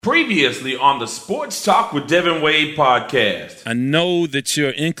Previously on the Sports Talk with Devin Wade podcast. I know that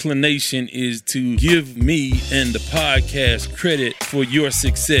your inclination is to give me and the podcast credit for your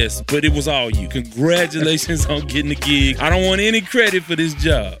success, but it was all you. Congratulations on getting the gig. I don't want any credit for this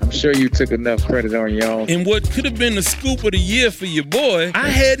job. I'm sure you took enough credit on your own. And what could have been the scoop of the year for your boy, I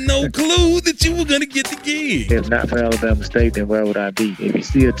had no clue that you were going to get the gig. If not for Alabama State, then where would I be? If you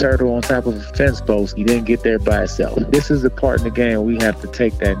see a turtle on top of a fence post, he didn't get there by itself. This is the part in the game we have to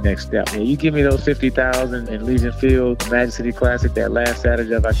take that next step. And you give me those 50,000 in Legion Field, Magic City Classic, that last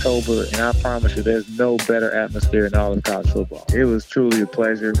Saturday of October, and I promise you there's no better atmosphere in all of college football. It was truly a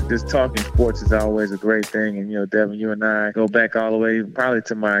pleasure. Just talking sports is always a great thing. And, Devin, you and I go back all the way probably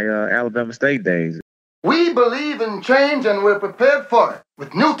to my Alabama State days. We believe in change and we're prepared for it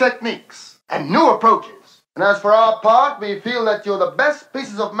with new techniques and new approaches. And as for our part, we feel that you're the best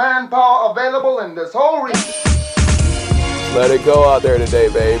pieces of manpower available in this whole region. Let it go out there today,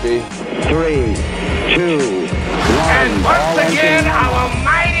 baby. 3, 2, 1. And once again, our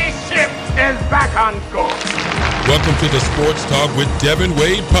mighty ship is back on course. Welcome to the Sports Talk with Devin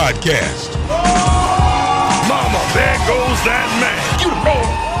Wade podcast. Oh! Mama, there goes that man. You the man.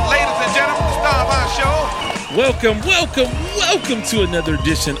 Ladies and gentlemen, the star of our show. Welcome to another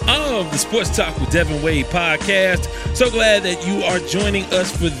edition of the Sports Talk with Devin Wade podcast. So glad that you are joining us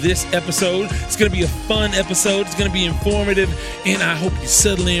for this episode. It's going to be a fun episode. It's going to be informative, and I hope you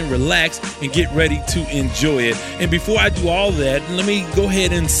settle in, relax, and get ready to enjoy it. And before I do all that, let me go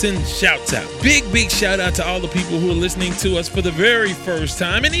ahead and send shouts out. Big shout out to all the people who are listening to us for the very first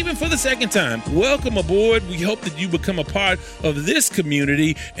time and even for the second time. Welcome aboard. We hope that you become a part of this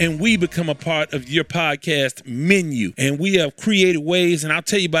community and we become a part of your podcast menu. And we have created ways, and I'll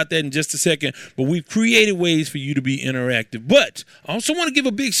tell you about that in just a second, but we've created ways for you to be interactive. But I also want to give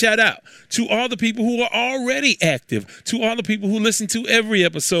a big shout out to all the people who are already active, to all the people who listen to every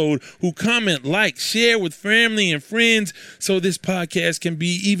episode, who comment, like, share with family and friends, so this podcast can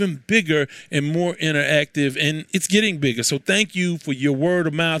be even bigger and more interactive, and it's getting bigger. So thank you for your word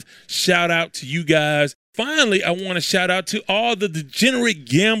of mouth. Shout out to you guys. Finally, I want to shout out to all the degenerate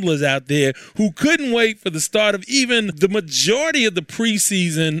gamblers out there who couldn't wait for the start of even the majority of the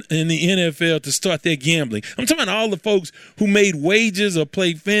preseason in the NFL to start their gambling. I'm talking about all the folks who made wagers or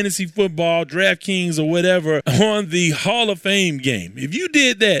played fantasy football, DraftKings, or whatever on the Hall of Fame game. If you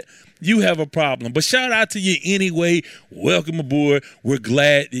did that, you have a problem. But shout out to you anyway. Welcome aboard. We're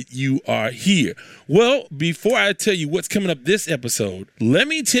glad that you are here. Well, before I tell you what's coming up this episode, let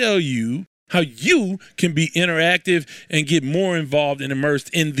me tell you how you can be interactive and get more involved and immersed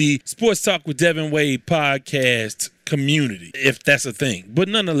in the Sports Talk with Devin Wade podcast community, if that's a thing. But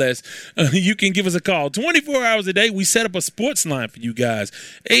nonetheless, you can give us a call 24 hours a day. We set up a sports line for you guys,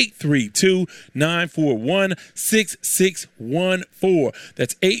 832-941-6614.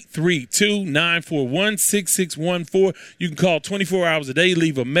 That's 832-941-6614. You can call 24 hours a day,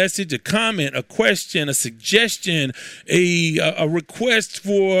 leave a message, a comment, a question, a suggestion, a request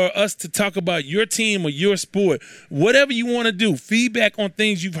for us to talk about your team or your sport, whatever you want to do. Feedback on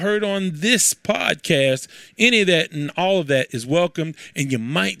things you've heard on this podcast, any of that and all of that is welcomed, and you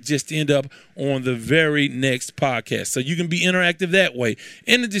might just end up on the very next podcast. So you can be interactive that way.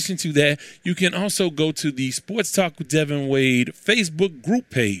 In addition to that, you can also go to the Sports Talk with Devin Wade Facebook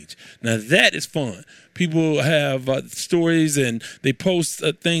group page. Now that is fun. People have stories and they post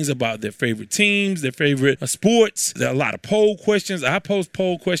things about their favorite teams, their favorite sports. There are a lot of poll questions. I post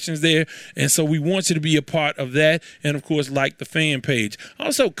poll questions there. And so we want you to be a part of that. And of course, like the fan page.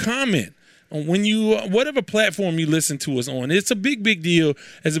 Also comment. When you, whatever platform you listen to us on, it's a big deal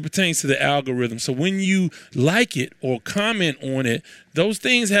as it pertains to the algorithm. So when you like it or comment on it, those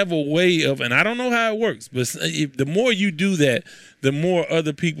things have a way of, and I don't know how it works, but the more you do that, the more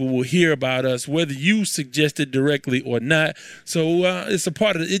other people will hear about us, whether you suggest it directly or not. So it's a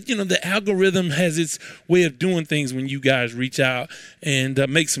part of it. The algorithm has its way of doing things when you guys reach out and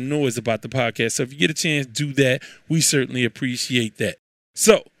make some noise about the podcast. So if you get a chance, do that. We certainly appreciate that.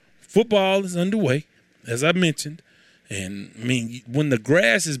 So, football is underway, as I mentioned, and when the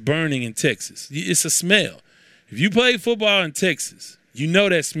grass is burning in Texas, it's a smell. If you play football in Texas, you know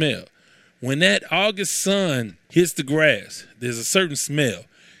that smell. When that August sun hits the grass, there's a certain smell,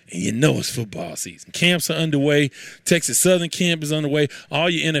 and you know it's football season. Camps are underway. Texas Southern Camp is underway. All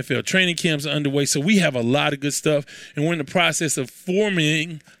your NFL training camps are underway. So we have a lot of good stuff, and we're in the process of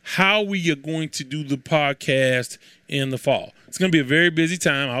forming how we are going to do the podcast in the fall. It's going to be a very busy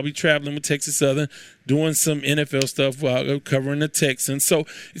time. I'll be traveling with Texas Southern, doing some NFL stuff, covering the Texans. So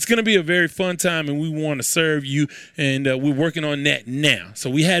it's going to be a very fun time, and we want to serve you, and we're working on that now. So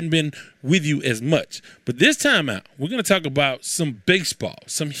we hadn't been with you as much. But this time out, we're going to talk about some baseball,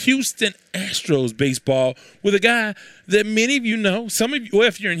 some Houston Astros baseball with a guy that many of you know. Some of you, well,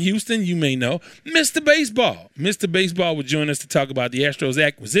 if you're in Houston, you may know, Mr. Baseball. Mr. Baseball will join us to talk about the Astros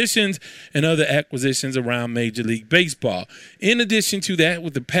acquisitions and other acquisitions around Major League Baseball. In addition to that,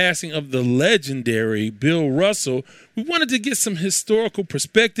 with the passing of the legendary Bill Russell, we wanted to get some historical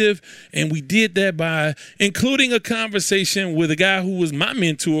perspective, and we did that by including a conversation with a guy who was my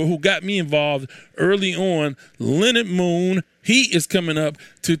mentor, who got me involved early on, Leonard Moon. He is coming up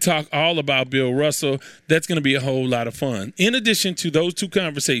to talk all about Bill Russell. That's going to be a whole lot of fun. In addition to those two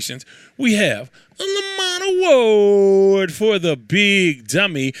conversations, we have a Lamont Award for the big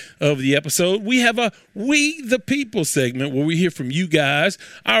dummy of the episode. We have a We the People segment where we hear from you guys.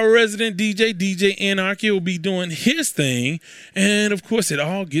 Our resident DJ Anarchy, will be doing his thing. And, of course, it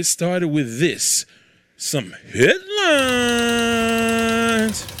all gets started with this. Some headlines.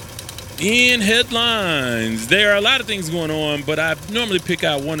 In headlines, there are a lot of things going on, but I normally pick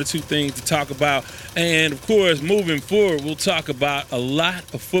out one or two things to talk about. And, of course, moving forward, we'll talk about a lot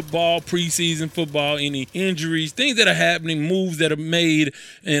of football, preseason football, any injuries, things that are happening, moves that are made,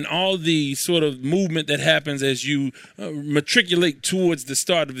 and all the sort of movement that happens as you matriculate towards the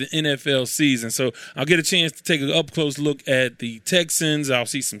start of the NFL season. So I'll get a chance to take an up-close look at the Texans. I'll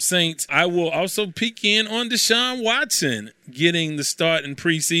see some Saints. I will also peek in on Deshaun Watson getting the start in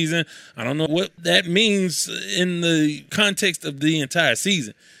preseason. I don't know what that means in the context of the entire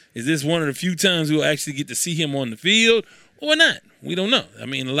season. Is this one of the few times we'll actually get to see him on the field or not? We don't know. I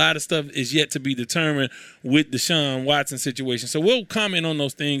mean, a lot of stuff is yet to be determined with the Deshaun Watson situation. So we'll comment on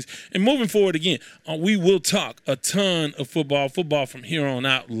those things. And moving forward again, we will talk a ton of football. Football from here on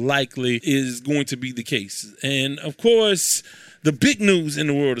out likely is going to be the case. And, of course, the big news in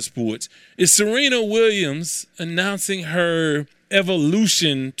the world of sports is Serena Williams announcing her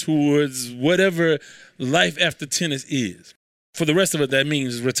evolution towards whatever life after tennis is. For the rest of it, that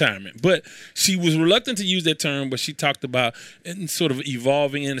means retirement. But she was reluctant to use that term, but she talked about sort of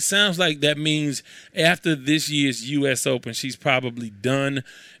evolving. And it sounds like that means after this year's U.S. Open, she's probably done.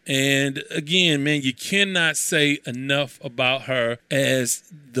 And again, man, you cannot say enough about her as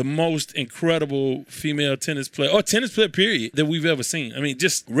the most incredible female tennis player, or tennis player, period, that we've ever seen. I mean,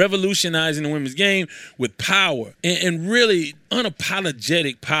 just revolutionizing the women's game with power and really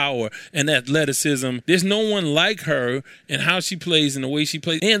unapologetic power and athleticism. There's no one like her and how she plays and the way she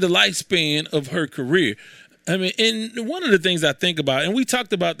plays and the lifespan of her career. I mean, and one of the things I think about, and we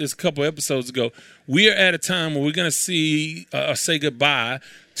talked about this a couple episodes ago, we are at a time where we're going to see say goodbye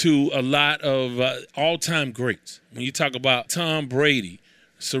to a lot of all-time greats. When you talk about Tom Brady,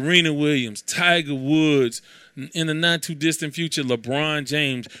 Serena Williams, Tiger Woods, in the not-too-distant future, LeBron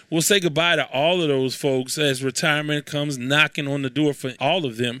James, we'll say goodbye to all of those folks as retirement comes knocking on the door for all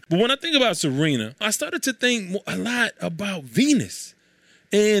of them. But when I think about Serena, I started to think a lot about Venus.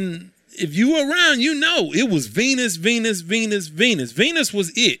 And if you were around, you know it was Venus, Venus, Venus, Venus. Venus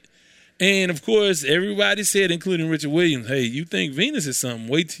was it. And, of course, everybody said, including Richard Williams, hey, you think Venus is something?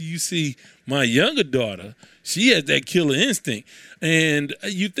 Wait till you see my younger daughter. She has that killer instinct. And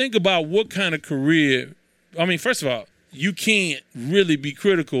you think about what kind of career. I mean, first of all, you can't really be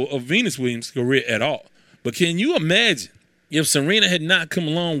critical of Venus Williams' career at all. But can you imagine if Serena had not come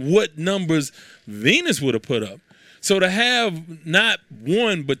along, what numbers Venus would have put up? So to have not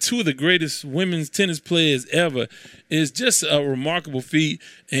one but two of the greatest women's tennis players ever is just a remarkable feat.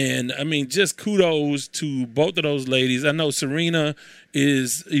 And, I mean, just kudos to both of those ladies. I know Serena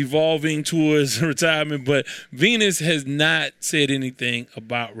is evolving towards retirement, but Venus has not said anything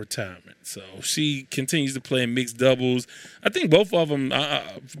about retirement. So she continues to play in mixed doubles. I think both of them,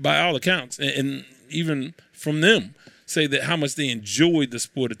 by all accounts, and even from them, say that how much they enjoyed the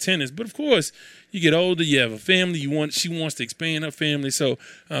sport of tennis. But, of course, you get older, you have a family, she wants to expand her family. So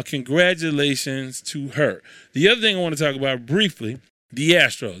congratulations to her. The other thing I want to talk about briefly, the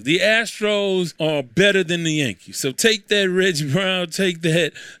Astros. The Astros are better than the Yankees. So take that Reggie Brown, take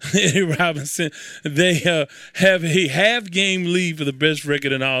that Eddie Robinson. They have a half-game lead for the best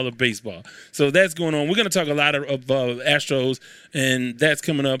record in all of baseball. So that's going on. We're going to talk a lot of Astros, and that's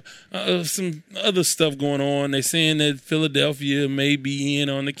coming up. Some other stuff going on. They're saying that Philadelphia may be in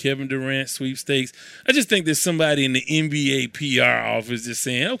on the Kevin Durant sweepstakes. I just think there's somebody in the NBA PR office just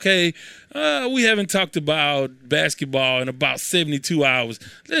saying, okay, we haven't talked about basketball in about 72 hours.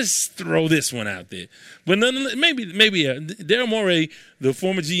 Let's throw this one out there. But nonetheless, maybe Daryl Morey, the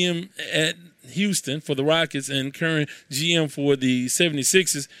former GM at Houston for the Rockets and current GM for the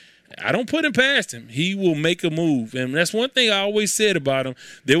 76ers, I don't put him past him. He will make a move. And that's one thing I always said about him.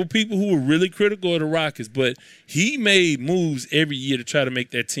 There were people who were really critical of the Rockets, but he made moves every year to try to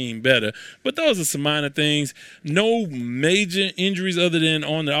make that team better. But those are some minor things. No major injuries other than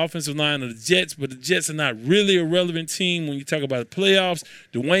on the offensive line of the Jets, but the Jets are not really a relevant team when you talk about the playoffs.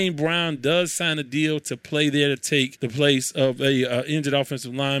 Dwayne Brown does sign a deal to play there to take the place of a injured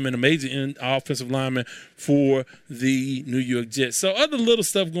offensive lineman, a major offensive lineman for the New York Jets. So other little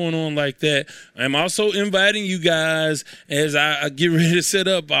stuff going on like that. I'm also inviting you guys as I get ready to set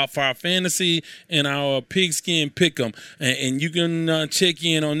up for our fantasy and our pigskin pick'em, and you can check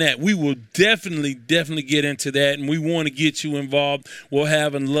in on that. We will definitely get into that, and we want to get you involved. We'll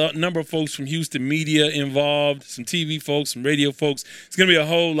have a number of folks from Houston media involved, some TV folks, some radio folks. It's going to be a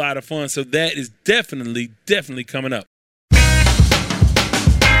whole lot of fun, so that is definitely coming up.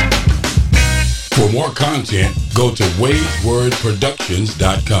 For more content, go to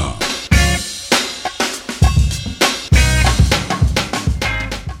WadeWordProductions.com.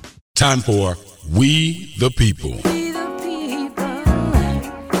 Time for We the People.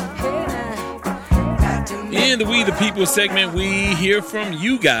 In the We the People segment, we hear from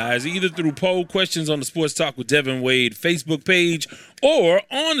you guys either through poll questions on the Sports Talk with Devin Wade Facebook page or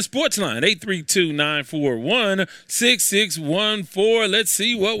on the sports line, 832-941-6614. Let's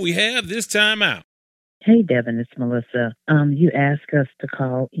see what we have this time out. Hey, Devin, it's Melissa. You asked us to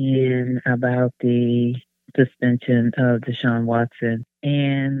call in about the suspension of Deshaun Watson,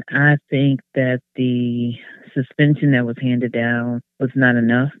 and I think that the suspension that was handed down was not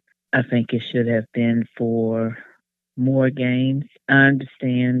enough. I think it should have been for more games. I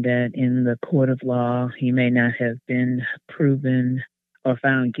understand that in the court of law, he may not have been proven or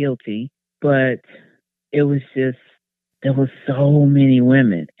found guilty, but it was just, there were so many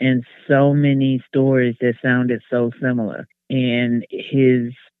women and so many stories that sounded so similar. And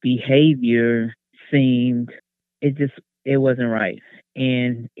his behavior seemed, it wasn't right.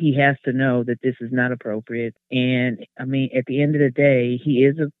 And he has to know that this is not appropriate. And I mean, at the end of the day, he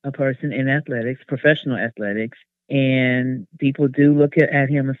is a person in athletics, professional athletics, and people do look at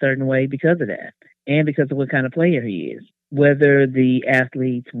him a certain way because of that and because of what kind of player he is. Whether the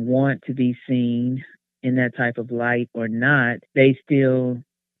athletes want to be seen in that type of light or not, they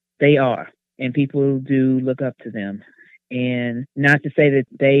are. And people do look up to them. And not to say that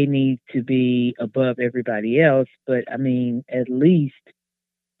they need to be above everybody else, but I mean, at least,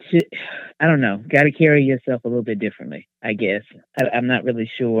 I don't know, got to carry yourself a little bit differently, I guess. I'm not really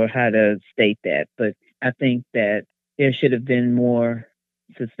sure how to state that, but I think that there should have been more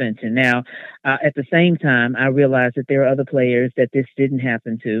suspension. Now, at the same time, I realize that there are other players that this didn't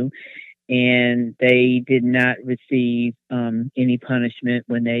happen to, and they did not receive any punishment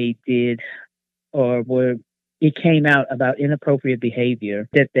when they did or were. It came out about inappropriate behavior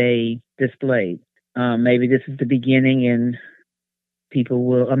that they displayed. Maybe this is the beginning, and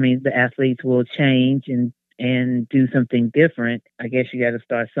the athletes will change and do something different. I guess you got to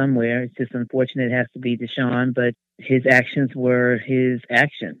start somewhere. It's just unfortunate it has to be Deshaun, but his actions were his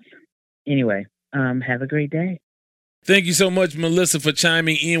actions. Anyway, have a great day. Thank you so much, Melissa, for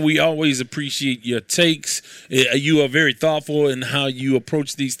chiming in. We always appreciate your takes. You are very thoughtful in how you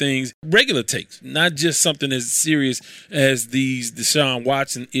approach these things. Regular takes, not just something as serious as these Deshaun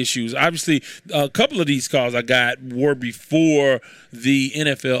Watson issues. Obviously, a couple of these calls I got were before the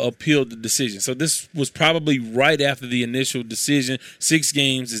NFL appealed the decision. So this was probably right after the initial decision. 6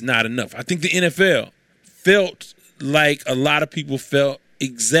 games is not enough. I think the NFL felt like a lot of people feel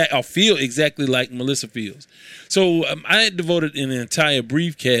exactly like Melissa feels. So I had devoted an entire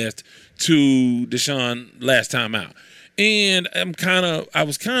briefcast to Deshaun last time out. And I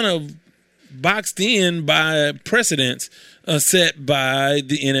was kind of boxed in by precedents set by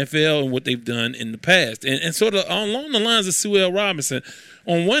the NFL and what they've done in the past. And sort of along the lines of Sue L. Robinson,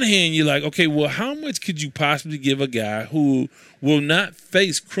 on one hand, you're like, okay, well, how much could you possibly give a guy who will not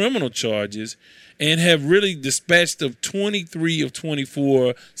face criminal charges and have really dispatched of 23 of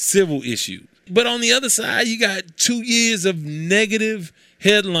 24 civil issues? But on the other side, you got 2 years of negative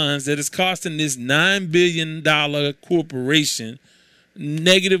headlines that is costing this $9 billion corporation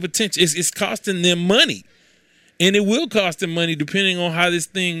negative attention. It's costing them money. And it will cost them money depending on how this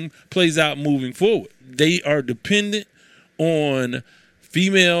thing plays out moving forward. They are dependent on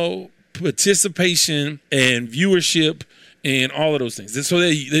female participation and viewership and all of those things. So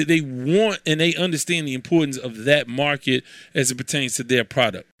they want and they understand the importance of that market as it pertains to their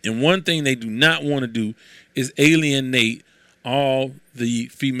product. And one thing they do not want to do is alienate all the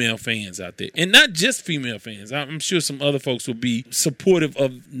female fans out there. And not just female fans. I'm sure some other folks will be supportive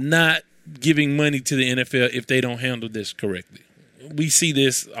of not giving money to the NFL if they don't handle this correctly. We see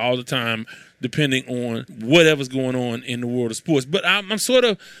this all the time, depending on whatever's going on in the world of sports. But I'm sort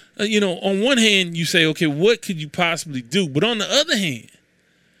of, on one hand, you say, okay, what could you possibly do? But on the other hand,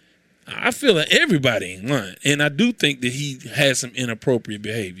 I feel like everybody ain't lying. And I do think that he has some inappropriate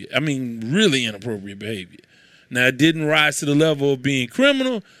behavior. I mean, really inappropriate behavior. Now, it didn't rise to the level of being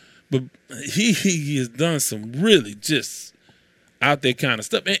criminal, but he has done some really just out there kind of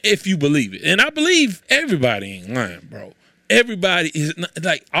stuff, if you believe it. And I believe everybody ain't lying, bro. Everybody is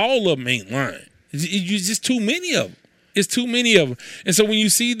like, all of them ain't lying. It's just too many of them. It's too many of them. And so when you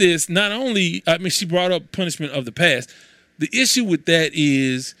see this, not only, she brought up punishment of the past. The issue with that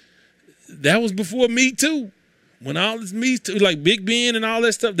is that was before Me Too. When all this Me Too, like Big Ben and all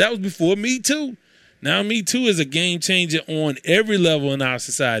that stuff, that was before Me Too. Now Me Too is a game changer on every level in our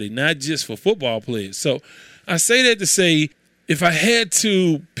society, not just for football players. So I say that to say, if I had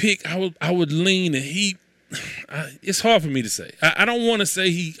to pick, I would lean and it's hard for me to say. I don't want to say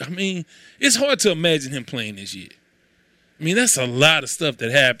it's hard to imagine him playing this year. I mean, that's a lot of stuff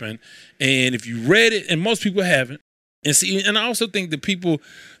that happened. And if you read it, and most people haven't, and I also think that people,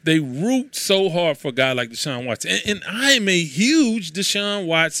 they root so hard for a guy like Deshaun Watson. And I am a huge Deshaun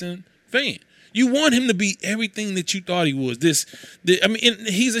Watson fan. You want him to be everything that you thought he was. And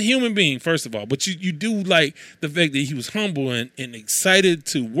he's a human being, first of all, but you do like the fact that he was humble and excited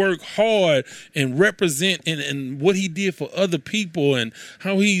to work hard and represent and what he did for other people and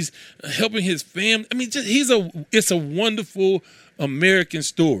how he's helping his family. I mean, it's a wonderful American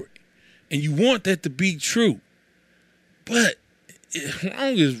story, and you want that to be true. But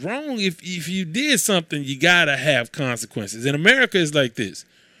wrong is wrong. If you did something, you gotta have consequences. And America is like this.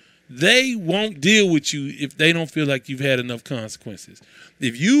 They won't deal with you if they don't feel like you've had enough consequences.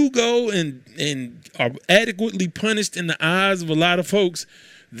 If you go and are adequately punished in the eyes of a lot of folks,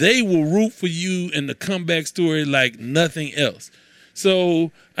 they will root for you in the comeback story like nothing else.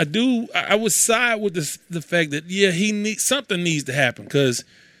 So I would side with the fact that, something needs to happen, because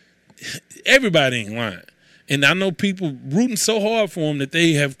everybody ain't lying. And I know people rooting so hard for him that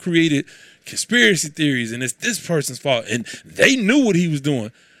they have created conspiracy theories and it's this person's fault. And they knew what he was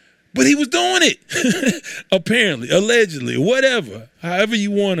doing. But he was doing it, apparently, allegedly, whatever, however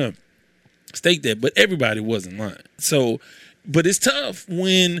you want to state that. But everybody wasn't lying. So, but it's tough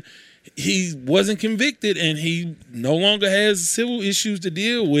when he wasn't convicted and he no longer has civil issues to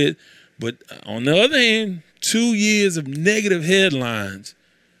deal with. But on the other hand, 2 years of negative headlines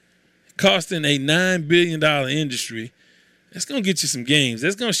costing a $9 billion industry, that's going to get you some games.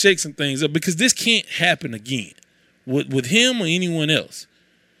 That's going to shake some things up, because this can't happen again with him or anyone else.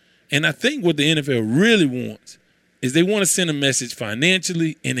 And I think what the NFL really wants is they want to send a message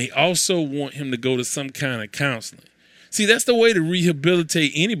financially, and they also want him to go to some kind of counseling. See, that's the way to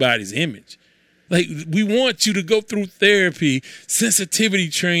rehabilitate anybody's image. Like, we want you to go through therapy, sensitivity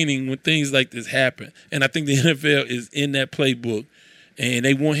training when things like this happen. And I think the NFL is in that playbook, and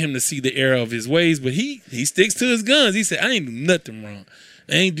they want him to see the error of his ways. But he sticks to his guns. He said, I ain't do nothing wrong.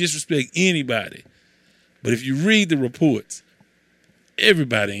 I ain't disrespect anybody. But if you read the reports,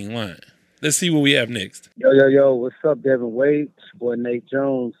 everybody ain't lying. Let's see what we have next. Yo, what's up, Devin Wade? It's your boy Nate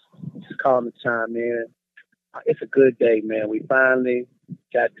Jones. Just calling to chime in. It's a good day, man. We finally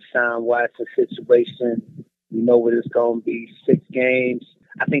got the Deshaun Watson situation. We know what it's going to be. 6 games.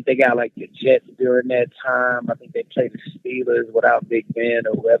 I think they got like the Jets during that time. I think they played the Steelers without Big Ben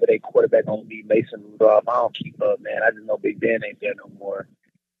or whoever their quarterback going to be, Mason Rudolph. I don't keep up, man. I just know Big Ben ain't there no more.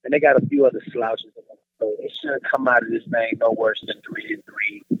 And they got a few other slouches. So they shouldn't come out of this thing no worse than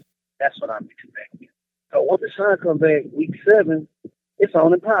 3-3. That's what I'm expecting. So when the Sun come back week 7, it's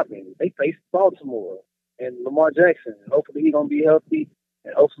on and popping. They face Baltimore and Lamar Jackson. Hopefully he's going to be healthy.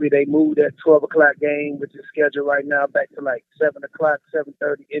 And hopefully they move that 12 o'clock game, which is scheduled right now, back to like 7 o'clock,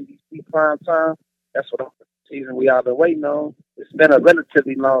 7:30 NBC prime time. That's what season we all been waiting on. It's been a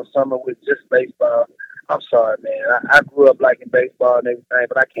relatively long summer with just baseball. I'm sorry, man. I grew up liking baseball and everything,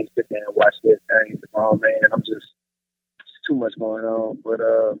 but I can't sit there and watch this game tomorrow, man. I'm just too much going on. But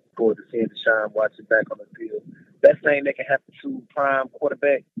forward to seeing Deshaun Watson back on the field. Best thing that can happen to prime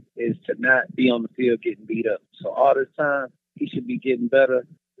quarterback is to not be on the field getting beat up. So all this time, he should be getting better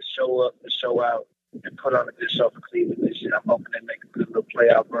to show up, to show out, and put on a good show for Cleveland this year. I'm hoping they make a good little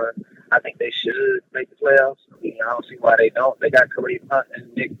playoff run. I think they should make the playoffs. I mean, I don't see why they don't. They got Kareem Hunt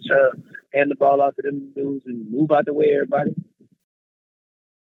and Nick Chubb. Hand the ball out to them dudes and move out the way, everybody.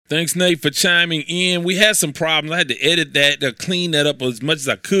 Thanks, Nate, for chiming in. We had some problems. I had to edit that, clean that up as much as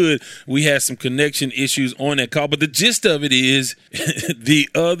I could. We had some connection issues on that call. But the gist of it is the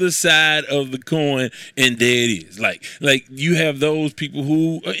other side of the coin, and there it is. Like you have those people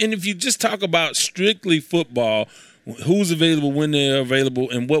who, and if you just talk about strictly football, who's available, when they're available,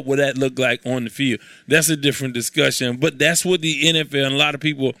 and what would that look like on the field? That's a different discussion. But that's what the NFL and a lot of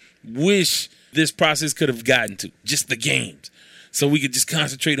people wish this process could have gotten to, just the games. So we could just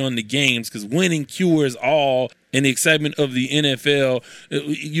concentrate on the games, because winning cures all, and the excitement of the NFL,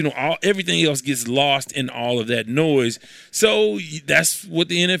 everything else gets lost in all of that noise. So that's what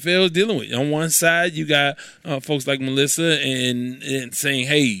the NFL is dealing with. On one side, you got folks like Melissa and saying,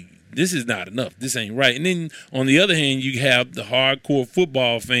 hey, this is not enough. This ain't right. And then on the other hand, you have the hardcore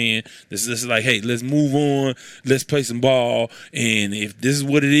football fan that's just like, hey, let's move on. Let's play some ball. And if this is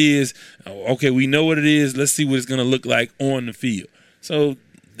what it is, okay, we know what it is. Let's see what it's going to look like on the field. So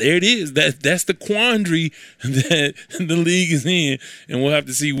there it is. That's the quandary that the league is in, and we'll have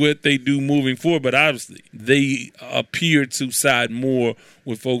to see what they do moving forward. But obviously, they appear to side more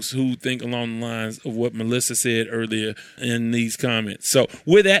with folks who think along the lines of what Melissa said earlier in these comments. So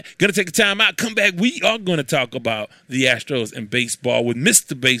with that, going to take a time out. Come back. We are going to talk about the Astros and baseball with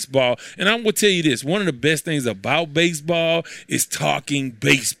Mr. Baseball. And I'm going to tell you this. One of the best things about baseball is talking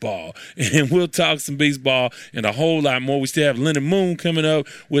baseball. And we'll talk some baseball and a whole lot more. We still have Leonard Moon coming up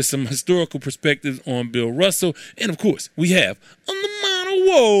with some historical perspectives on Bill Russell. And, of course, we have a Lamont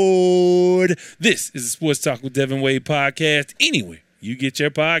Award. This is the Sports Talk with Devin Wade podcast. Anyway, you get your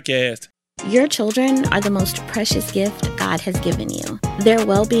podcast. Your children are the most precious gift God has given you. Their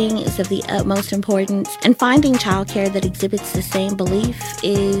well-being is of the utmost importance, and finding childcare that exhibits the same belief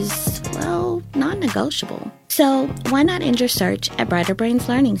is, well, non-negotiable. So why not end your search at Brighter Brains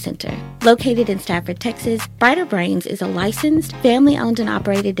Learning Center? Located in Stafford, Texas, Brighter Brains is a licensed, family-owned and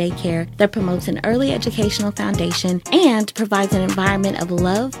operated daycare that promotes an early educational foundation and provides an environment of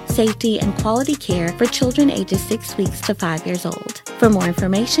love, safety, and quality care for children ages 6 weeks to 5 years old. For more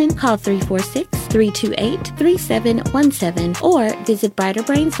information, call 346-328-3717 or visit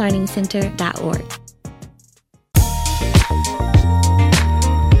brighterbrainslearningcenter.org.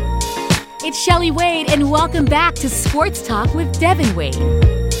 It's Shelley Wade, and welcome back to Sports Talk with Devin Wade.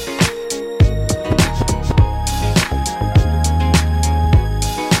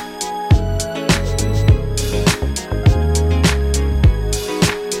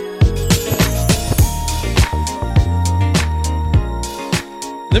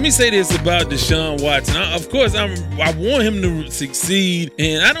 Let me say this about Deshaun Watson. Of course, I want him to succeed,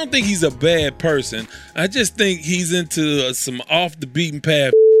 and I don't think he's a bad person. I just think he's into some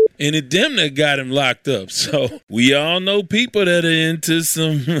off-the-beaten-path, and it damn near got him locked up. So we all know people that are into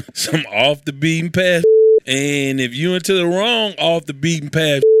some off-the-beaten-path, and if you're into the wrong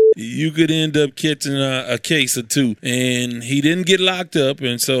off-the-beaten-path, you could end up catching a case or two. And he didn't get locked up,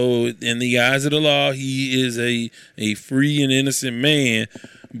 and so in the eyes of the law, he is a free and innocent man.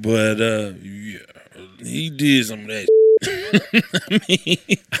 But he did some of that. I mean,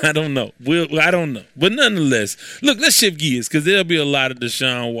 I don't know. I don't know. But nonetheless, look, let's shift gears, because there'll be a lot of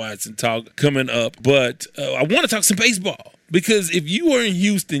Deshaun Watson talk coming up. But I want to talk some baseball. Because if you are in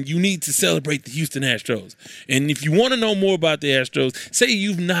Houston, you need to celebrate the Houston Astros. And if you want to know more about the Astros, say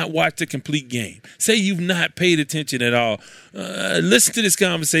you've not watched a complete game. Say you've not paid attention at all. Listen to this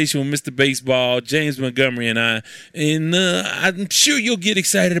conversation with Mr. Baseball, James Montgomery, and I. And I'm sure you'll get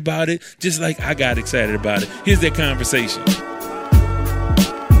excited about it, just like I got excited about it. Here's that conversation.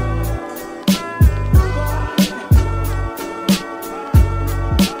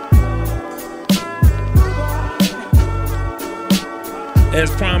 As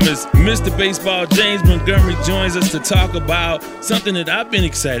promised, Mr. Baseball, James Montgomery, joins us to talk about something that I've been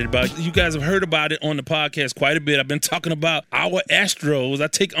excited about. You guys have heard about it on the podcast quite a bit. I've been talking about our Astros. I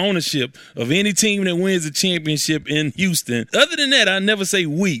take ownership of any team that wins a championship in Houston. Other than that, I never say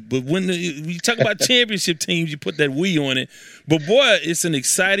we. But when you talk about championship teams, you put that we on it. But, boy, it's an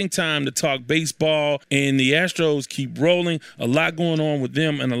exciting time to talk baseball, and the Astros keep rolling. A lot going on with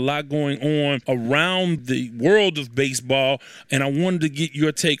them and a lot going on around the world of baseball, and I wanted to get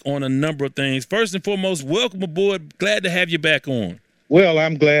your take on a number of things. First and foremost, welcome aboard. Glad to have you back on. Well,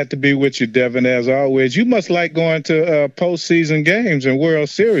 I'm glad to be with you, Devin, as always. You must like going to postseason games and World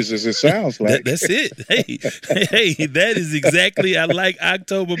Series, as it sounds like. That's it. Hey, that is exactly, I like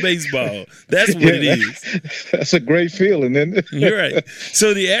October baseball. That's what it is. That's a great feeling, isn't it? You're right.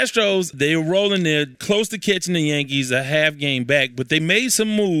 So the Astros, they're rolling there, close to catching the Yankees, a half game back, but they made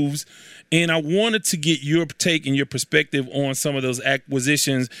some moves. And I wanted to get your take and your perspective on some of those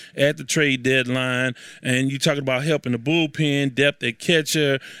acquisitions at the trade deadline. And you talked about helping the bullpen, depth at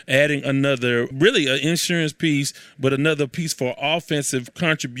catcher, adding another, really an insurance piece, but another piece for offensive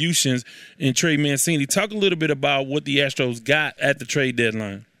contributions in Trey Mancini. Talk a little bit about what the Astros got at the trade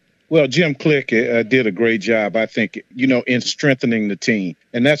deadline. Well, Jim Click did a great job, I think, in strengthening the team.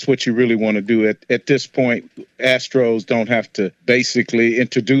 And that's what you really want to do. At this point, Astros don't have to basically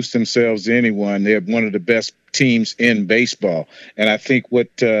introduce themselves to anyone. They're one of the best teams in baseball. And I think what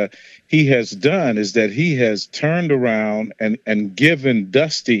he has done is that he has turned around and given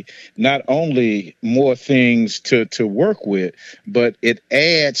Dusty not only more things to work with, but it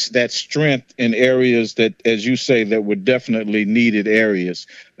adds that strength in areas that, as you say, that were definitely needed areas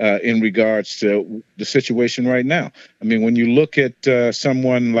in regards to the situation right now. I mean, when you look at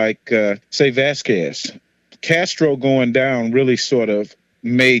someone like, say, Vasquez, Castro going down really sort of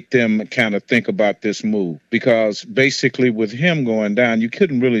made them kind of think about this move, because basically with him going down, you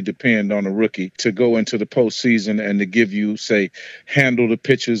couldn't really depend on a rookie to go into the postseason and to give you, say, handle the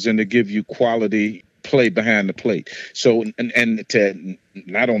pitches and to give you quality play behind the plate. So, and to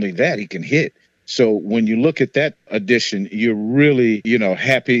not only that, he can hit. So when you look at that addition, you're really,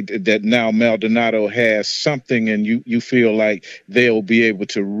 happy that now Maldonado has something, and you feel like they'll be able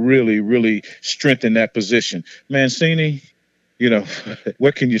to really, really strengthen that position. Mancini,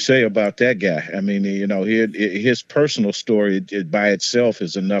 what can you say about that guy? I mean, his personal story by itself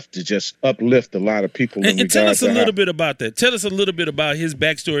is enough to just uplift a lot of people. And tell us a little bit about that. Tell us a little bit about his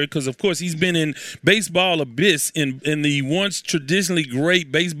backstory, because, of course, he's been in baseball abyss in the once traditionally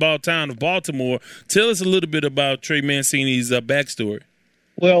great baseball town of Baltimore. Tell us a little bit about Trey Mancini's backstory.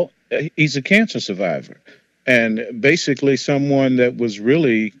 Well, he's a cancer survivor. And basically someone that was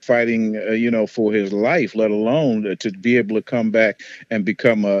really fighting, for his life, let alone to be able to come back and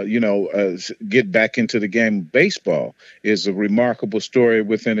become get back into the game of baseball is a remarkable story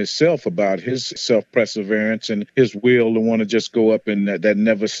within itself about his self-perseverance and his will to want to just go up in that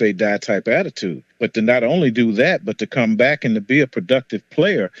never say die type attitude. But to not only do that, but to come back and to be a productive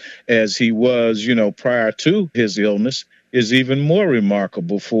player as he was, prior to his illness, is even more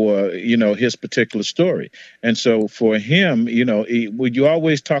remarkable for, his particular story. And so for him, would you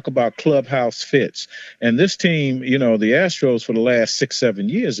always talk about clubhouse fits? And this team, the Astros for the last 6-7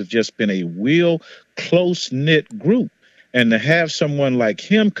 years have just been a real close-knit group. And to have someone like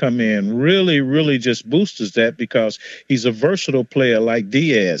him come in really, really just boosts that, because he's a versatile player like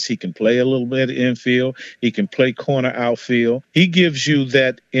Diaz. He can play a little bit infield. He can play corner outfield. He gives you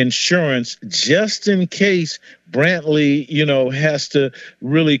that insurance just in case Brantley, has to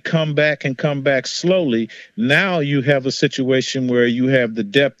really come back slowly. Now you have a situation where you have the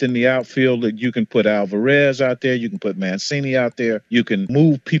depth in the outfield that you can put Alvarez out there. You can put Mancini out there. You can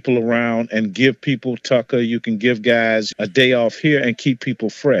move people around and give people Tucker. You can give guys a day off here and keep people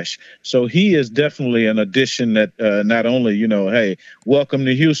fresh. So he is definitely an addition that not only, hey, welcome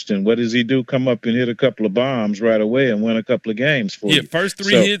to Houston. What does he do? Come up and hit a couple of bombs right away and win a couple of games for you. Yeah, first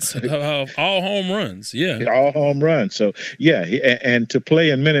three hits, all home runs. Yeah. All home run. So, yeah, and to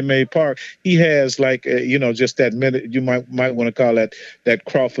play in Minute Maid Park, he has just that minute, you might want to call that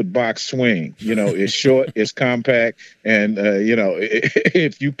Crawford box swing. It's short, it's compact, and,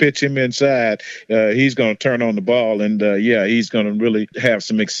 if you pitch him inside, he's going to turn on the ball, and, he's going to really have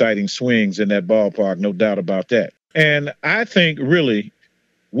some exciting swings in that ballpark, no doubt about that. And I think, really,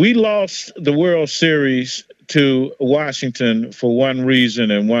 we lost the World Series to Washington for one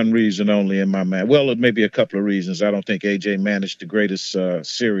reason and one reason only in my mind. Well, it may be a couple of reasons. I don't think A.J. managed the greatest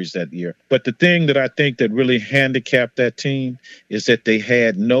series that year. But the thing that I think that really handicapped that team is that they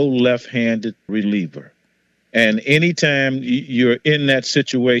had no left-handed reliever. And anytime you're in that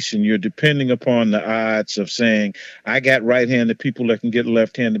situation, you're depending upon the odds of saying, I got right-handed people that can get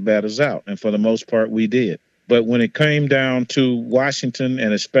left-handed batters out. And for the most part, we did. But when it came down to Washington,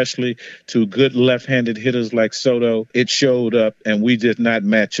 and especially to good left-handed hitters like Soto, it showed up, and we did not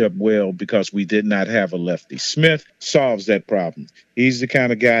match up well because we did not have a lefty. Smith solves that problem. He's the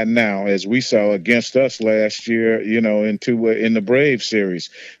kind of guy now, as we saw against us last year, in the Braves series,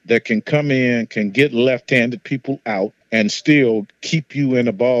 that can come in, can get left-handed people out, and still keep you in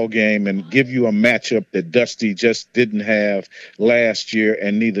a ball game and give you a matchup that Dusty just didn't have last year,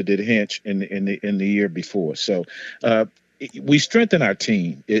 and neither did Hinch in the year before. So we strengthen our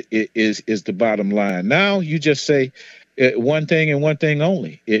team is the bottom line. Now you just say one thing and one thing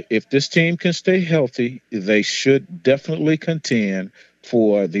only. If this team can stay healthy, they should definitely contend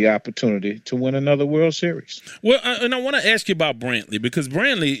for the opportunity to win another World Series. Well, and I want to ask you about Brantley, because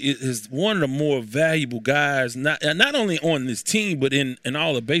Brantley is one of the more valuable guys, not only on this team, but in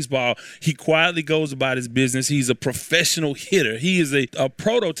all of baseball. He quietly goes about his business. He's a professional hitter. He is a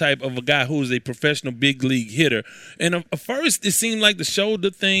prototype of a guy who is a professional big league hitter. And at first, it seemed like the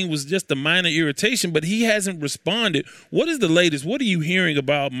shoulder thing was just a minor irritation, but he hasn't responded. What is the latest? What are you hearing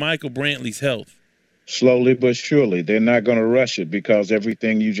about Michael Brantley's health? Slowly but surely. They're not going to rush it, because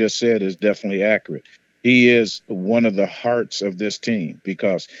everything you just said is definitely accurate. He is one of the hearts of this team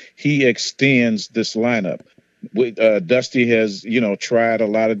because he extends this lineup. Dusty has, tried a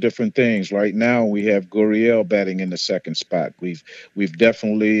lot of different things. Right now, we have Gurriel batting in the second spot. We've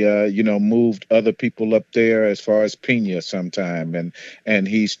definitely, moved other people up there as far as Pena sometime, and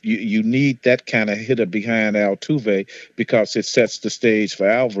you need that kind of hitter behind Altuve because it sets the stage for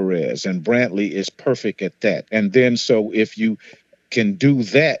Alvarez, and Brantley is perfect at that. And then so if you can do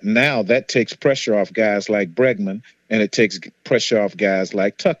that, now that takes pressure off guys like Bregman, and it takes pressure off guys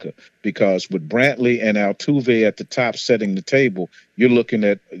like Tucker, because with Brantley and Altuve at the top setting the table, you're looking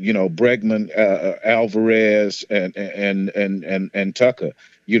at, Bregman, Alvarez, and Tucker,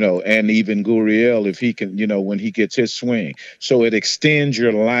 and even Gurriel if he can, when he gets his swing. So it extends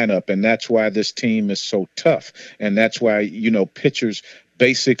your lineup, and that's why this team is so tough, and that's why, pitchers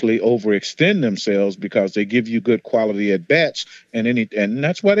basically overextend themselves, because they give you good quality at bats, and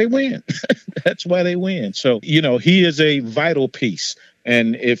that's why they win. That's why they win. So, he is a vital piece.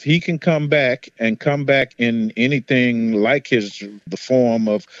 And if he can come back in anything like the form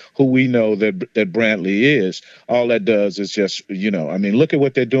of who we know that Brantley is, all that does is just, look at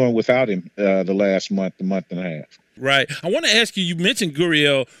what they're doing without him the last month and a half. Right. I want to ask you, you mentioned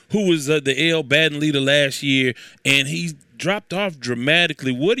Gurriel, who was the AL batting leader last year, and he's dropped off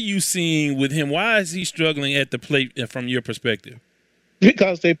dramatically. What are you seeing with him? Why is he struggling at the plate from your perspective?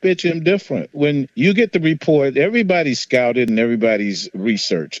 Because they pitch him different. When you get the report, everybody's scouted and everybody's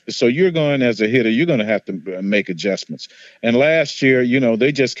researched. So you're going as a hitter, you're going to have to make adjustments. And last year,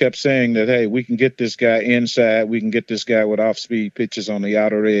 they just kept saying that, hey, we can get this guy inside. We can get this guy with off-speed pitches on the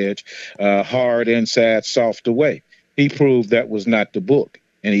outer edge, hard inside, soft away. He proved that was not the book,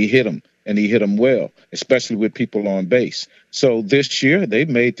 and he hit him. And he hit them well, especially with people on base. So this year, they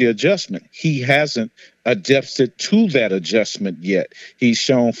made the adjustment. He hasn't adjusted to that adjustment yet. He's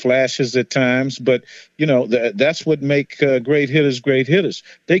shown flashes at times, but, that's what make great hitters.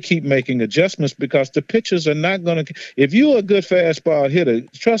 They keep making adjustments because the pitchers are not going to – if you're a good fastball hitter,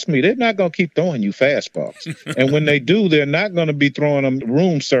 trust me, they're not going to keep throwing you fastballs. And when they do, they're not going to be throwing them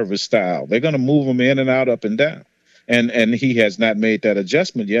room service style. They're going to move them in and out, up and down. And he has not made that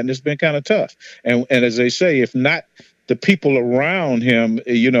adjustment yet, and it's been kind of tough. And as they say, if not the people around him,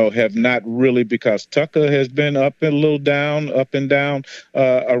 have not really, because Tucker has been up and a little down, up and down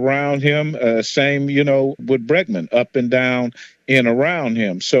around him. Same, with Bregman, up and down in around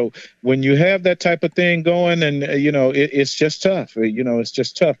him. So when you have that type of thing going, and it's just tough. It's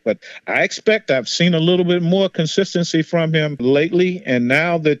just tough. But I've seen a little bit more consistency from him lately, and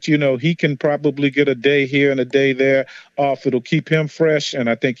now that he can probably get a day here and a day there off, it'll keep him fresh, and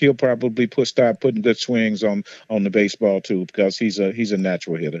I think he'll probably start putting good swings on the baseball too, because he's a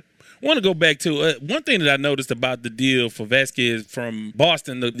natural hitter. I want to go back to one thing that I noticed about the deal for Vasquez from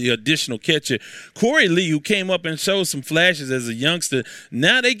Boston, the additional catcher, Corey Lee, who came up and showed some flashes as a youngster.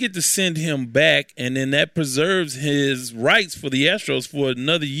 Now they get to send him back, and then that preserves his rights for the Astros for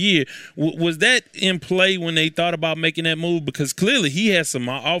another year. Was that in play when they thought about making that move? Because clearly he has some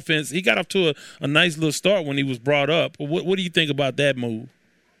offense. He got off to a nice little start when he was brought up. What do you think about that move?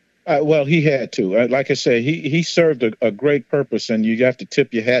 Well, he had to. Like I say, he served a great purpose, and you have to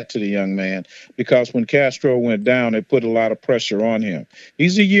tip your hat to the young man, because when Castro went down, it put a lot of pressure on him.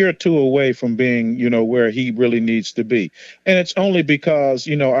 He's a year or two away from being, where he really needs to be. And it's only because,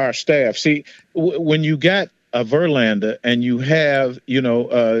 our staff. See, when you got a Verlander and you have,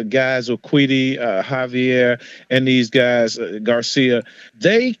 guys, Urquidy, Javier, and these guys, Garcia,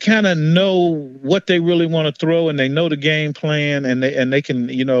 they kind of know what they really want to throw, and they know the game plan, and they can,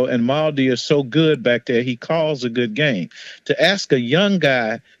 and Maldi is so good back there. He calls a good game. To ask a young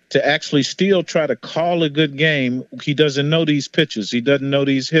guy to actually still try to call a good game, he doesn't know these pitchers. He doesn't know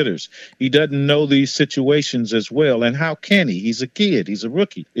these hitters. He doesn't know these situations as well. And how can he? He's a kid. He's a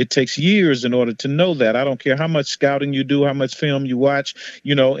rookie. It takes years in order to know that. I don't care how much scouting you do, how much film you watch,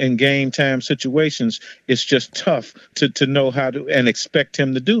 in game time situations. It's just tough to know how to and expect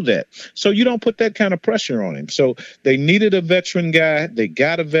him to do that. So you don't put that kind of pressure on him. So they needed a veteran guy. They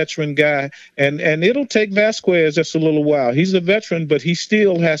got a veteran guy. And it'll take Vasquez just a little while. He's a veteran, but he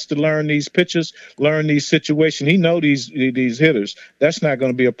still has chance to learn these pitches, learn these situations. He know these hitters. That's not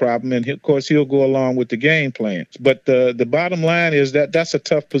going to be a problem. And of course, he'll go along with the game plan. But the bottom line is that's a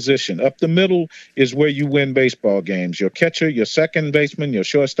tough position. Up the middle is where you win baseball games. Your catcher, your second baseman, your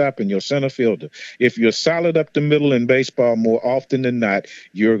shortstop, and your center fielder. If you're solid up the middle in baseball, more often than not,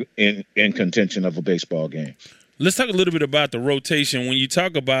 you're in contention of a baseball game. Let's talk a little bit about the rotation. When you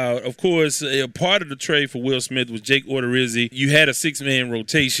talk about, of course, part of the trade for Will Smith was Jake Odorizzi. You had a 6-man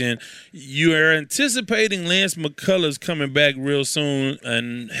rotation. You are anticipating Lance McCullers coming back real soon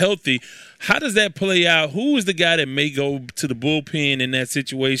and healthy. How does that play out? Who is the guy that may go to the bullpen in that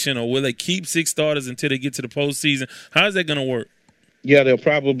situation, or will they keep 6 starters until they get to the postseason? How is that going to work? Yeah, they'll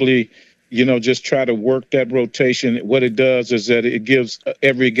probably just try to work that rotation. What it does is that it gives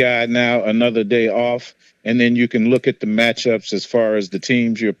every guy now another day off. And then you can look at the matchups as far as the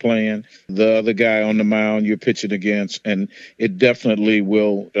teams you're playing, the other guy on the mound you're pitching against, and it definitely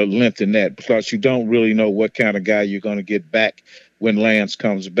will lengthen that because you don't really know what kind of guy you're going to get back when Lance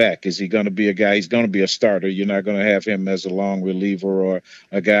comes back. Is he going to be a guy? He's going to be a starter. You're not going to have him as a long reliever or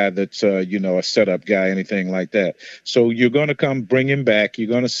a guy that's, a setup guy, anything like that. So you're going to bring him back.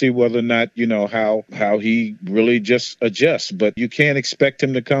 You're going to see whether or not, how he really just adjusts. But you can't expect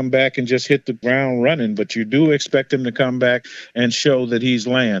him to come back and just hit the ground running. But you do expect him to come back and show that he's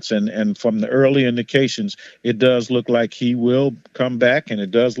Lance. And from the early indications, it does look like he will come back, and it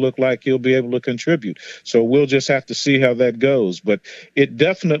does look like he'll be able to contribute. So we'll just have to see how that goes. But it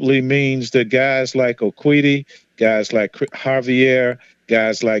definitely means that guys like Okwiti, guys like Javier,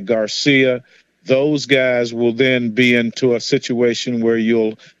 guys like Garcia, those guys will then be into a situation where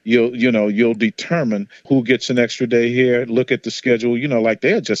you'll determine who gets an extra day here. Look at the schedule, like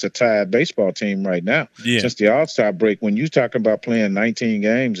they're just a tired baseball team right now. Yeah. Since the All-Star break, when you talk about playing 19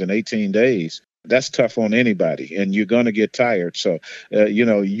 games in 18 days, that's tough on anybody, and you're going to get tired. So,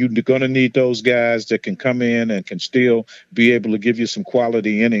 you're going to need those guys that can come in and can still be able to give you some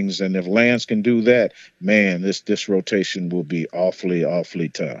quality innings. And if Lance can do that, man, this rotation will be awfully, awfully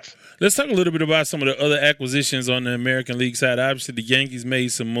tough. Let's talk a little bit about some of the other acquisitions on the American League side. Obviously, the Yankees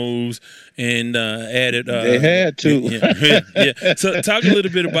made some moves and added. They had to. Yeah. So, talk a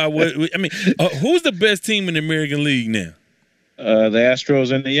little bit about who's the best team in the American League now? The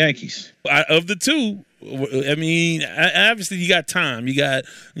Astros and the Yankees. Of the two, obviously you got time. You got,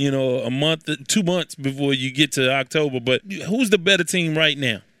 a month, 2 months before you get to October. But who's the better team right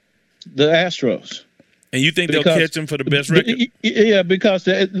now? The Astros. And you think they'll catch them for the best record? Yeah, because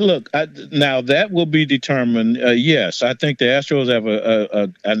now that will be determined. Yes, I think the Astros have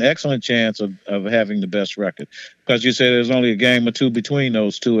an excellent chance of having the best record because you say there's only a game or two between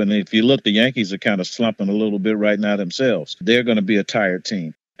those two, and if you look, the Yankees are kind of slumping a little bit right now themselves. They're going to be a tired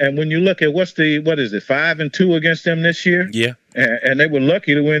team. And when you look at what is it, 5-2 against them this year? Yeah, and they were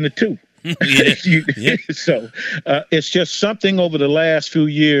lucky to win the 2. Yeah. So it's just something over the last few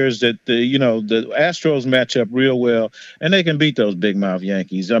years that the Astros match up real well, and they can beat those big mouth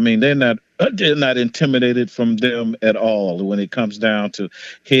Yankees. I mean, they're not intimidated from them at all when it comes down to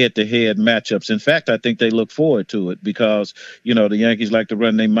head-to-head matchups. In fact, I think they look forward to it because, the Yankees like to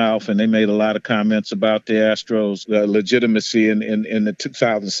run their mouth, and they made a lot of comments about the Astros' legitimacy in the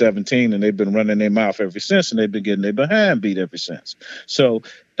 2017, and they've been running their mouth ever since, and they've been getting their behind beat ever since. So,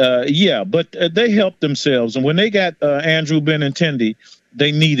 but they helped themselves. And when they got Andrew Benintendi,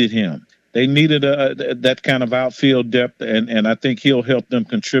 they needed him. They needed that kind of outfield depth, and I think he'll help them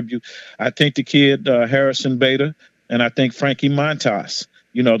contribute. I think the kid, Harrison Bader, and I think Frankie Montas,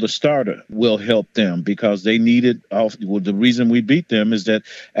 the starter, will help them because they needed the reason we beat them is that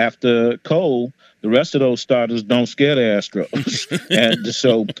after Cole, the rest of those starters don't scare the Astros. And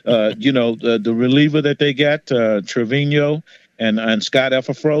so, the reliever that they got, Trevino, and Scott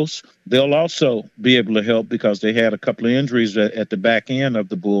Efferfros, they'll also be able to help because they had a couple of injuries at the back end of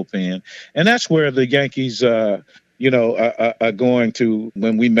the bullpen. And that's where the Yankees, are going to,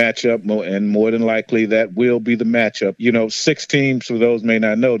 when we match up, and more than likely that will be the matchup. 6 teams, for those may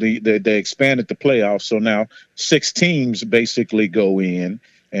not know, they expanded the playoffs. So now 6 teams basically go in.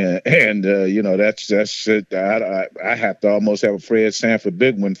 And that's it. I have to almost have a Fred Sanford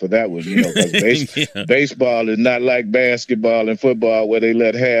big one for that one, because baseball is not like basketball and football where they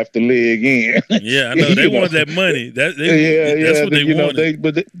let half the league in. Yeah, I know. They want that money. That's what they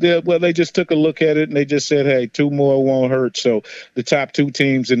wanted. They just took a look at it and they just said, hey, 2 more won't hurt. So the top 2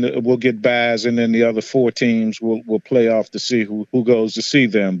 teams will get buys, and then the other 4 teams will play off to see who goes to see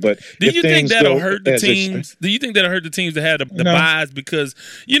them. But do you think that'll hurt the teams? Do you think that'll hurt the teams that had the buys because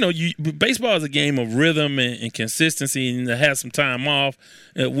baseball is a game of rhythm and consistency, and to have some time off.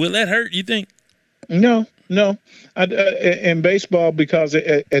 Will that hurt, you think? No, No, in baseball, because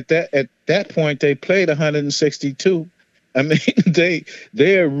at that point they played 162. I mean,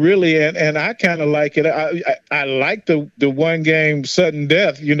 they're really, and I kind of like it. I like the one game sudden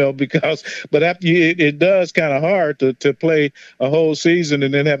death, but after it does kind of hard to play a whole season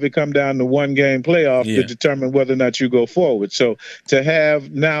and then have it come down to one game playoff to determine whether or not you go forward. So to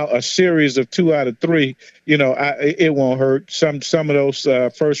have now a series of 2 out of 3, it won't hurt. Some of those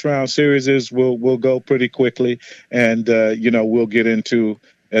first round series will go pretty quickly, and we'll get into,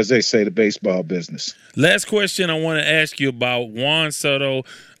 as they say, the baseball business. Last question I want to ask you about Juan Soto.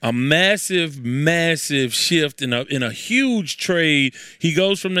 A massive, massive shift in a huge trade. He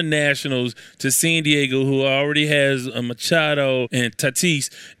goes from the Nationals to San Diego, who already has Machado and Tatis.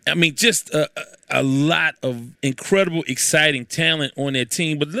 I mean, just a lot of incredible, exciting talent on that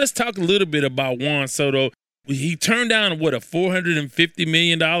team. But let's talk a little bit about Juan Soto. He turned down, a $450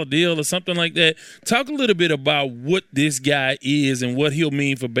 million deal or something like that. Talk a little bit about what this guy is and what he'll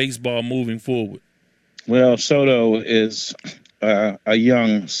mean for baseball moving forward. Well, Soto is a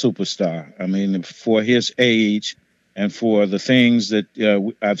young superstar. I mean, for his age and for the things that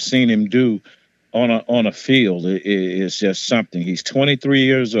I've seen him do on a field, it's just something. He's 23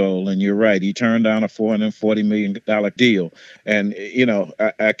 years old, and you're right. He turned down a $440 million deal. And,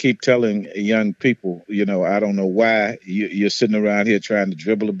 I keep telling young people, I don't know why you're sitting around here trying to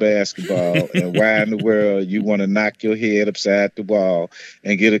dribble a basketball and why in the world you want to knock your head upside the wall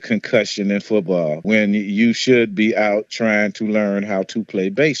and get a concussion in football when you should be out trying to learn how to play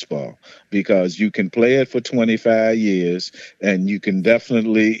baseball, because you can play it for 25 years and you can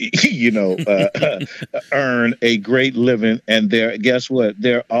definitely, earn a great living. And guess what?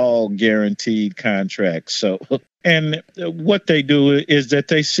 They're all guaranteed contracts. So, and what they do is that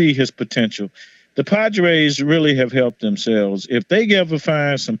they see his potential. The Padres really have helped themselves. If they ever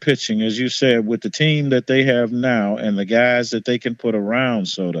find some pitching, as you said, with the team that they have now and the guys that they can put around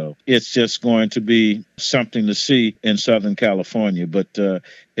Soto, it's just going to be something to see in Southern California. But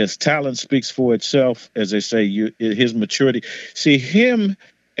his talent speaks for itself, as they say, his maturity. See, him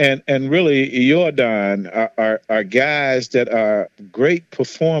and really Jordan are guys that are great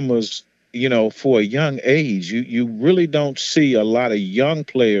performers, for a young age. You really don't see a lot of young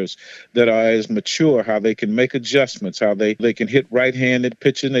players that are as mature, how they can make adjustments, how they can hit right-handed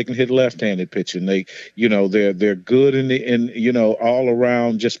pitching, they can hit left-handed pitching. They're good in all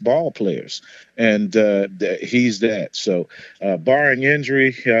around just ball players. And he's that. So barring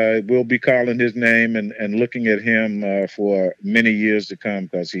injury, we'll be calling his name and looking at him for many years to come,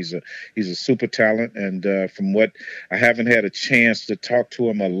 because he's a super talent. And from what I haven't had a chance to talk to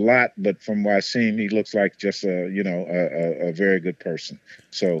him a lot, but from what I've seen, he looks like just a very good person.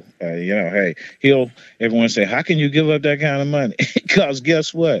 So, hey, everyone say, how can you give up that kind of money? Because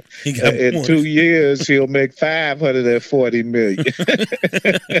guess what? In 2 years, he'll make $540 million.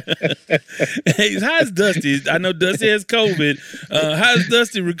 Hey, how's Dusty? I know Dusty has COVID. How's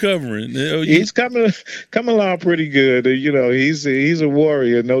Dusty recovering? He's coming along pretty good. He's a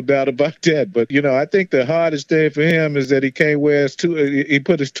warrior, no doubt about that. But I think the hardest thing for him is that he can't wear he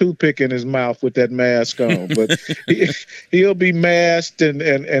put his toothpick in his mouth with that mask on. But he'll be masked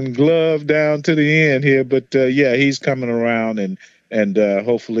and gloved down to the end here. But he's coming around and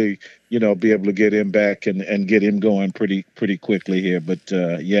hopefully, be able to get him back and get him going pretty quickly here. But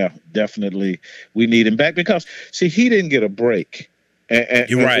definitely we need him back, because see, he didn't get a break. And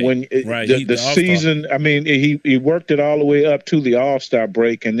you're right. When the season, I mean, he worked it all the way up to the All-Star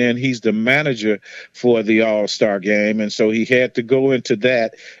break, and then he's the manager for the All-Star game, and so he had to go into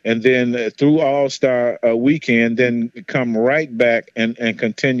that, and then through All-Star weekend, then come right back and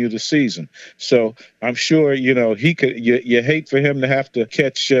continue the season. So I'm sure he could. You hate for him to have to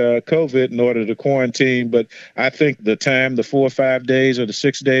catch COVID in order to quarantine, but I think the 4 or 5 days or the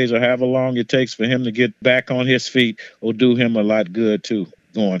 6 days or however long it takes for him to get back on his feet will do him a lot good too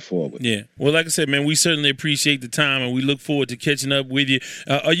going forward. Yeah. Well, like I said, man, we certainly appreciate the time, and we look forward to catching up with you.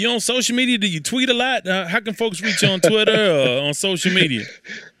 Are you on social media? Do you tweet a lot? How can folks reach you on Twitter or on social media?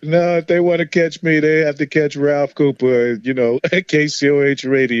 No, if they want to catch me, they have to catch Ralph Cooper, at KCOH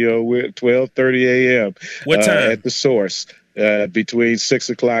Radio with 12:30 a.m. What time? At the Source. Between 6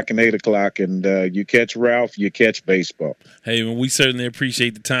 o'clock and 8 o'clock, and you catch Ralph, you catch baseball. Hey, we certainly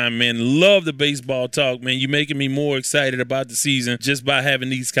appreciate the time, man. Love the baseball talk, man. You're making me more excited about the season just by having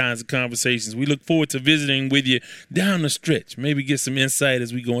these kinds of conversations. We look forward to visiting with you down the stretch, maybe get some insight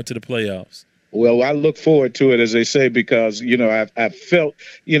as we go into the playoffs. Well, I look forward to it, as they say, because, I've felt,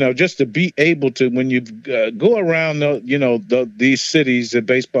 just to be able to, when you go around, these cities, the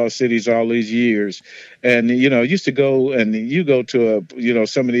baseball cities all these years, And, used to go and you go to,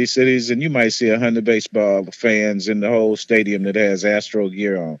 some of these cities and you might see 100 baseball fans in the whole stadium that has Astro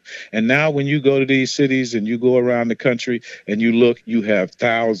gear on. And now when you go to these cities and you go around the country and you look, you have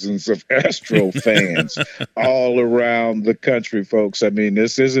thousands of Astro fans all around the country, folks. I mean,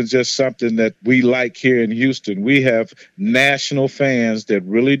 this isn't just something that we like here in Houston. We have national fans that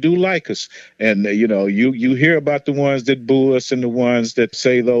really do like us. And, you hear about the ones that boo us and the ones that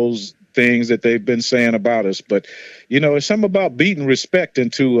say those things that they've been saying about us. But, it's something about beating respect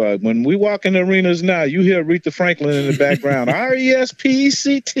into when we walk in the arenas now, you hear Aretha Franklin in the background,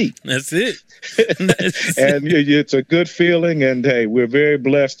 R-E-S-P-E-C-T. That's it. And it's a good feeling. And, hey, we're very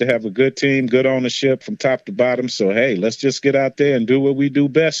blessed to have a good team, good ownership from top to bottom. So, hey, let's just get out there and do what we do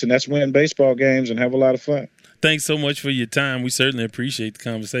best, and that's win baseball games and have a lot of fun. Thanks so much for your time. We certainly appreciate the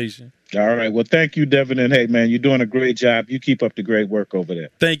conversation. All right. Well, thank you, Devin. And, hey, man, you're doing a great job. You keep up the great work over there.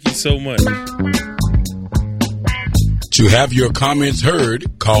 Thank you so much. To have your comments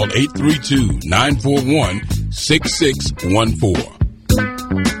heard, call 832-941-6614.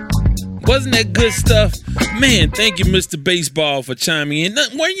 Wasn't that good stuff? Man, thank you, Mr. Baseball, for chiming in.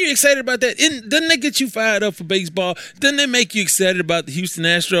 Weren't you excited about that? Doesn't that get you fired up for baseball? Doesn't that make you excited about the Houston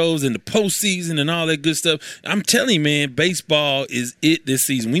Astros and the postseason and all that good stuff? I'm telling you, man, baseball is it this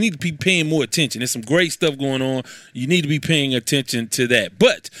season. We need to be paying more attention. There's some great stuff going on. You need to be paying attention to that.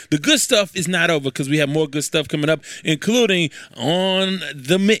 But the good stuff is not over because we have more good stuff coming up, including On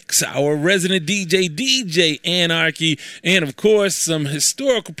the Mix, our resident DJ Anarchy, and, of course, some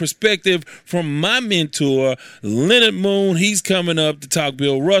historical perspective from my mentor, Leonard Moon. He's coming up to talk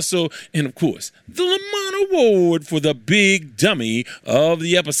Bill Russell. And, of course, the Lamont Award for the big dummy of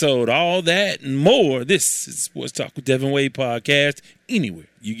the episode. All that and more. This is Sports Talk with Devin Wade podcast. Anywhere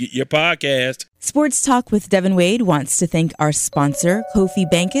you get your podcast. Sports Talk with Devin Wade wants to thank our sponsor, Kofi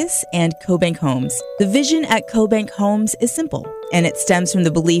Bankis and CoBank Homes. The vision at CoBank Homes is simple, and it stems from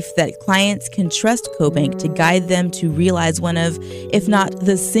the belief that clients can trust CoBank to guide them to realize one of, if not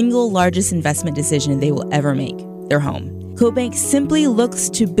the single largest investment decision they will ever make, their home. CoBank simply looks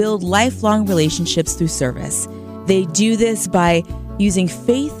to build lifelong relationships through service. They do this by using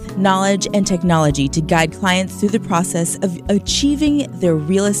faith, knowledge, and technology to guide clients through the process of achieving their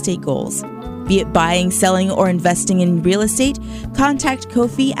real estate goals. Be it buying, selling, or investing in real estate, contact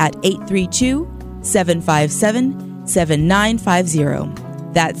Kofi at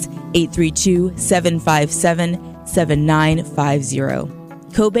 832-757-7950. That's 832-757-7950.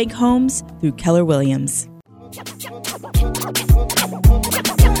 CoBank Homes through Keller Williams.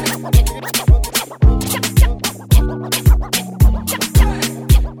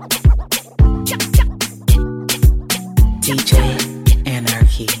 DJ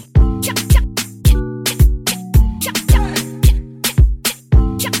Anarchy.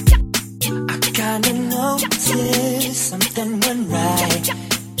 I kinda noticed something went right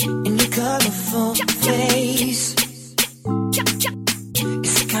in your colorful face.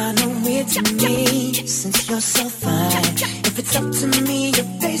 It's kinda weird to me since you're so fine. If it's up to me, your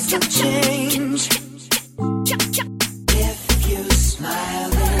face will change. If you smile,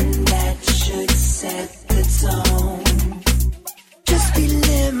 then that should set the tone. Just be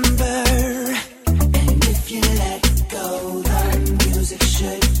limber, and if you let go, the music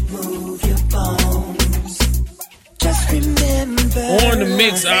should move your bones. Just remember. On the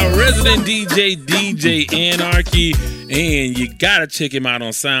Mix, our resident DJ Anarchy. And you got to check him out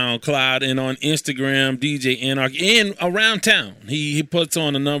on SoundCloud and on Instagram, DJ Anarchy, and around town. He puts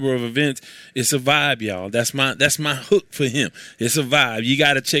on a number of events. It's a vibe, y'all. That's my hook for him. It's a vibe. You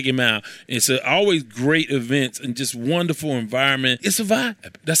got to check him out. It's always great events and just wonderful environment. It's a vibe.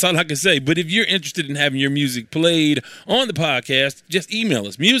 That's all I can say. But if you're interested in having your music played on the podcast, just email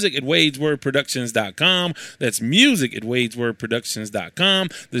us, music@wadeswordproductions.com. That's music@wadeswordproductions.com.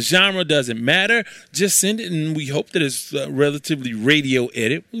 The genre doesn't matter. Just send it, and we hope that it's relatively radio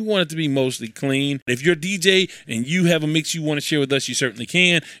edit. We want it to be mostly clean. If you're a DJ and you have a mix you want to share with us, you certainly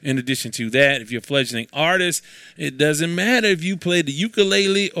can. In addition to that, if you're a fledgling artist, it doesn't matter if you play the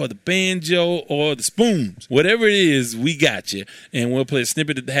ukulele or the banjo or the spoons. Whatever it is, we got you. And we'll play a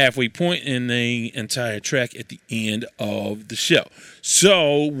snippet at the halfway point and the entire track at the end of the show.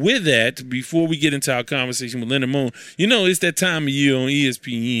 So with that, before we get into our conversation with Leonard Moon, it's that time of year on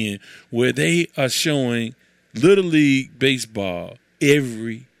ESPN where they are showing Little League baseball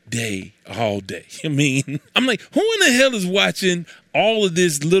every day, all day. I mean, I'm like, who in the hell is watching all of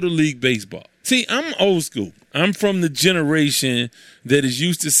this Little League baseball? See, I'm old school. I'm from the generation that is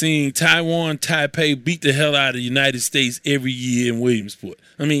used to seeing Taiwan Taipei beat the hell out of the United States every year in Williamsport.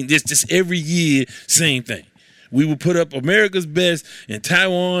 I mean, just every year, same thing. we would put up America's best, and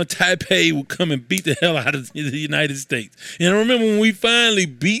Taipei would come and beat the hell out of the United States. And I remember when we finally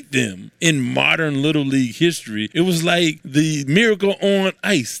beat them in modern Little League history, it was like the miracle on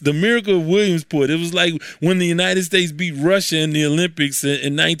ice, the miracle of Williamsport. It was like when the United States beat Russia in the Olympics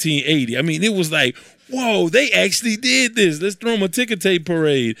in 1980. I mean, it was like, whoa, they actually did this. Let's throw them a ticker tape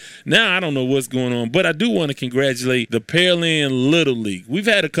parade. Now, I don't know what's going on, but I do want to congratulate the Pearland Little League. We've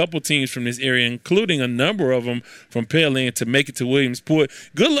had a couple teams from this area, including a number of them from Pearland, to make it to Williamsport.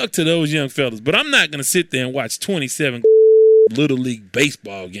 Good luck to those young fellas, but I'm not going to sit there and watch 27 Little League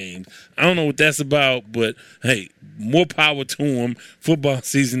baseball games. I don't know what that's about, but hey, more power to them. Football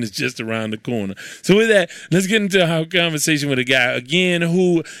season is just around the corner. So with that, let's get into our conversation with a guy, again,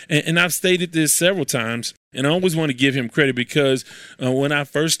 who, and I've stated this several times, and I always want to give him credit because when I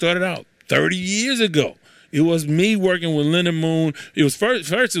first started out 30 years ago, it was me working with Leonard Moon. It was first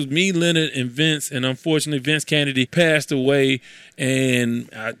it was me, Leonard, and Vince, and unfortunately Vince Kennedy passed away.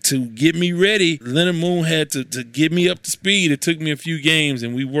 And to get me ready, Leonard Moon had to get me up to speed. It took me a few games,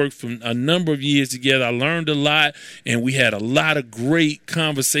 and we worked for a number of years together. I learned a lot, and we had a lot of great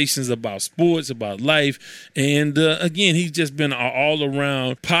conversations about sports, about life. And again, he's just been an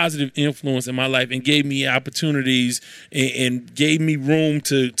all-around positive influence in my life and gave me opportunities and gave me room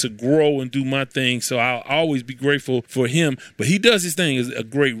to grow and do my thing. So I'll always be grateful for him. But he does his thing as a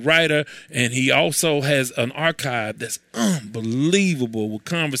great writer, and he also has an archive that's unbelievable with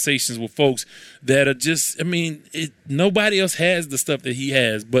conversations with folks that are just, I mean, nobody else has the stuff that he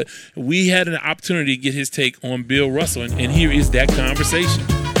has. But we had an opportunity to get his take on Bill Russell, and here is that conversation.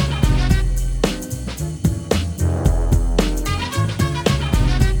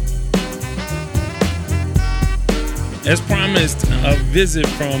 As promised, a visit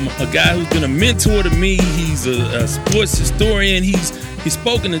from a guy who's been a mentor to me. He's a sports historian. He's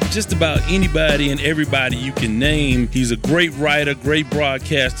spoken to just about anybody and everybody you can name. He's a great writer, great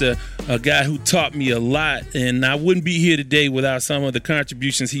broadcaster, a guy who taught me a lot. And I wouldn't be here today without some of the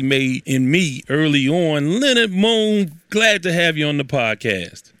contributions he made in me early on. Leonard Moon, glad to have you on the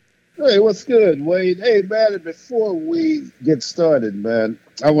podcast. Hey, what's good, Wade? Hey, man, before we get started, man,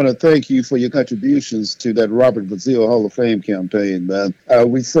 I want to thank you for your contributions to that Robert Brazile Hall of Fame campaign, man.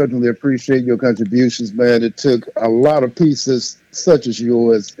 We certainly appreciate your contributions, man. It took a lot of pieces such as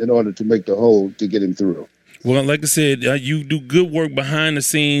yours in order to make the whole to get him through. Well, like I said, you do good work behind the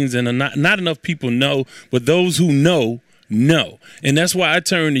scenes, and not enough people know, but those who know. And that's why I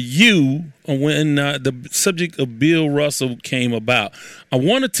turned to you when the subject of Bill Russell came about. I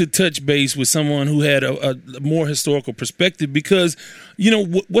wanted to touch base with someone who had a more historical perspective because, you know,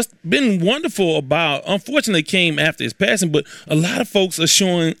 what's been wonderful about, unfortunately, came after his passing, but a lot of folks are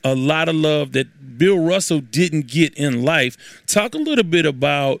showing a lot of love that Bill Russell didn't get in life. Talk a little bit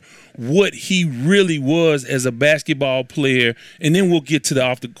about what he really was as a basketball player, and then we'll get to the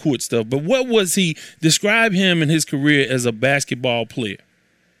off-the-court stuff. But what was he? Describe him and his career as a basketball player.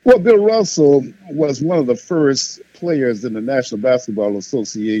 Well, Bill Russell was one of the first players in the National Basketball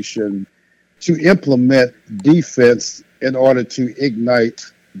Association to implement defense in order to ignite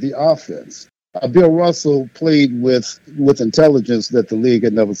the offense. Bill Russell played with intelligence that the league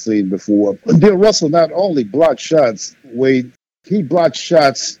had never seen before. Bill Russell not only blocked shots, Wade, he blocked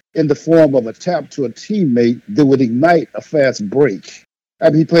shots in the form of a tap to a teammate that would ignite a fast break. I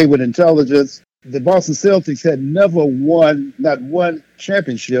mean, he played with intelligence. The Boston Celtics had never won not one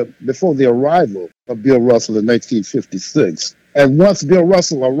championship before the arrival of Bill Russell in 1956. And once Bill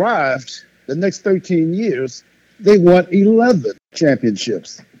Russell arrived, the next 13 years, they won 11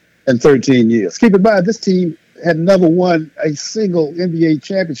 championships in 13 years. Keep in mind, this team had never won a single NBA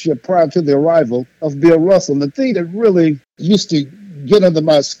championship prior to the arrival of Bill Russell. And the thing that really used to get under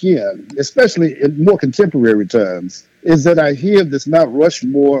my skin, especially in more contemporary times, is that I hear this Mount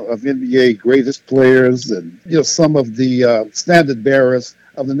Rushmore of NBA greatest players and, you know, some of the standard bearers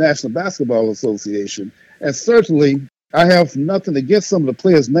of the National Basketball Association. And certainly, I have nothing against some of the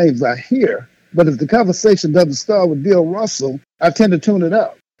players' names I hear, but if the conversation doesn't start with Bill Russell, I tend to tune it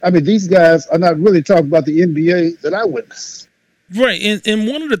out. I mean, these guys are not really talking about the NBA that I witnessed. Right. And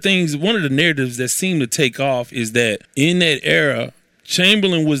one of the narratives that seemed to take off is that in that era,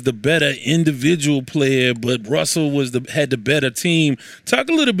 Chamberlain was the better individual player, but Russell had the better team. Talk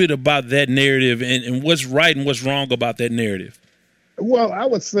a little bit about that narrative and what's right and what's wrong about that narrative. Well, I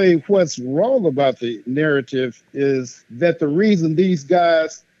would say what's wrong about the narrative is that the reason these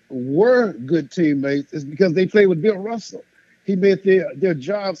guys were good teammates is because they played with Bill Russell. He made their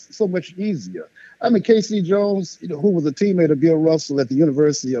jobs so much easier. I mean, K.C. Jones, you know, who was a teammate of Bill Russell at the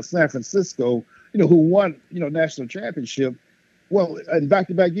University of San Francisco, you know, who won, you know, national championship, well, in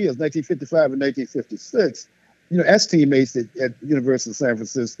back-to-back years, 1955 and 1956. as teammates at University of San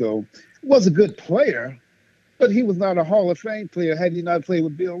Francisco, was a good player, but he was not a Hall of Fame player had he not played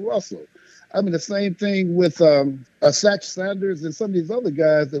with Bill Russell. I mean, the same thing with Satch Sanders and some of these other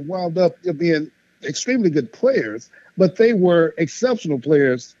guys that wound up being extremely good players, but they were exceptional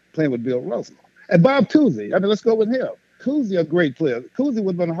players playing with Bill Russell. And Bob Cousy, I mean, let's go with him. Cousy, a great player. Cousy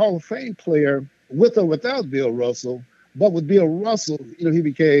would have been a Hall of Fame player with or without Bill Russell, but with Bill Russell, he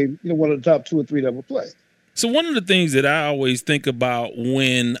became, one of the top 2 or 3 that would play. So one of the things that I always think about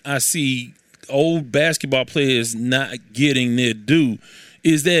when I see old basketball players not getting their due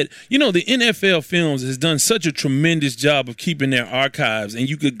is that, the NFL Films has done such a tremendous job of keeping their archives, and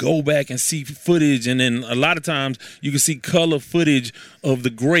you could go back and see footage, and then a lot of times you can see color footage of the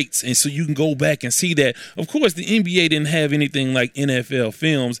greats, and so you can go back and see that. Of course, the NBA didn't have anything like NFL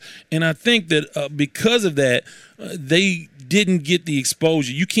Films, and I think that because of that, they didn't get the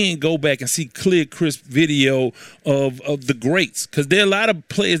exposure. You can't go back and see clear, crisp video of the greats, because there are a lot of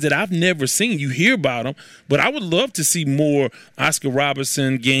players that I've never seen. You hear about them, but I would love to see more Oscar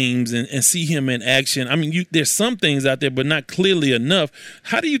Robertson games and see him in action. I mean, there's some things out there, but not clearly enough.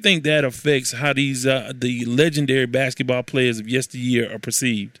 How do you think that affects how these the legendary basketball players of yesteryear are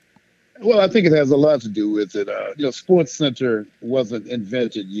perceived? Well, I think it has a lot to do with it. Sports Center wasn't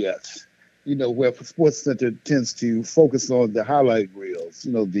invented yet. Where Sports Center tends to focus on the highlight reels,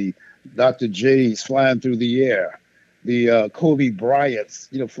 the Dr. J's flying through the air, the Kobe Bryant's,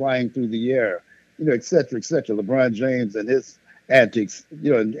 flying through the air, et cetera, et cetera. LeBron James and his antics,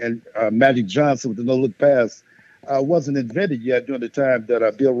 and Magic Johnson with the no-look pass wasn't invented yet during the time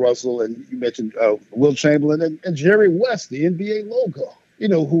that Bill Russell and you mentioned Will Chamberlain and Jerry West, the NBA logo,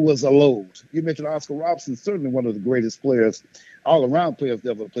 who was a load. You mentioned Oscar Robertson, certainly one of the greatest players, all-around players that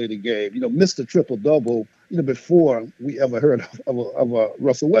ever played the game. Mr. Triple-Double, before we ever heard of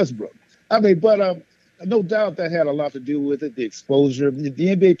Russell Westbrook. I mean, but no doubt that had a lot to do with it, the exposure. The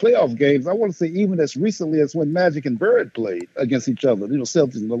NBA playoff games, I want to say even as recently as when Magic and Bird played against each other,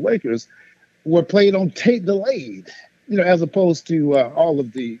 Celtics and the Lakers, were played on tape delayed, as opposed to all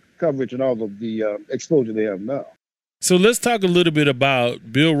of the coverage and all of the exposure they have now. So let's talk a little bit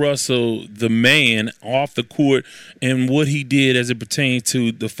about Bill Russell, the man, off the court, and what he did as it pertains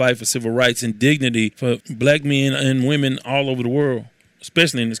to the fight for civil rights and dignity for black men and women all over the world,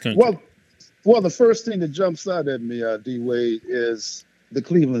 especially in this country. Well, the first thing that jumps out at me, D. Wade, is the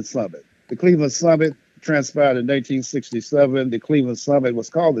Cleveland Summit. The Cleveland Summit transpired in 1967. The Cleveland Summit was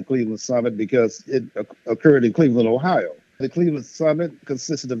called the Cleveland Summit because it occurred in Cleveland, Ohio. The Cleveland Summit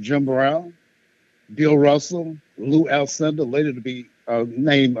consisted of Jim Brown, Bill Russell, Lou Alcindor, later to be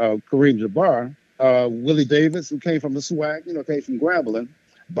named Kareem Jabbar, Willie Davis, who came from the SWAC, came from Grambling,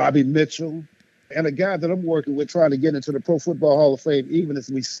 Bobby Mitchell, and a guy that I'm working with trying to get into the Pro Football Hall of Fame even as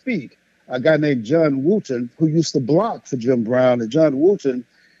we speak, a guy named John Wooten, who used to block for Jim Brown. And John Wooten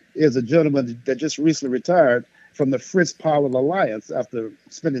is a gentleman that just recently retired from the Fritz Pollard Alliance after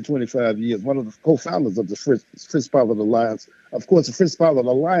spending 25 years, one of the co-founders of the Fritz Pollard Alliance. Of course, the Fritz Pollard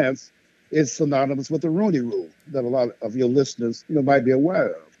Alliance is synonymous with the Rooney Rule that a lot of your listeners, might be aware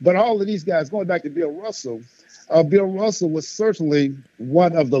of. But all of these guys, going back to Bill Russell was certainly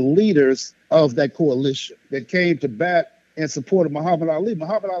one of the leaders of that coalition that came to bat in support of Muhammad Ali.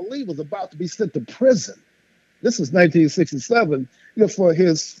 Muhammad Ali was about to be sent to prison. This was 1967, for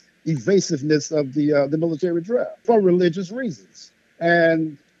his evasiveness of the military draft for religious reasons.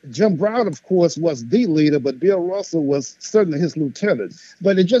 And Jim Brown, of course, was the leader, but Bill Russell was certainly his lieutenant.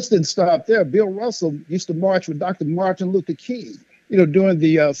 But it just didn't stop there. Bill Russell used to march with Dr. Martin Luther King, during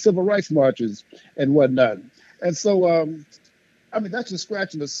the civil rights marches and whatnot. And so, that's just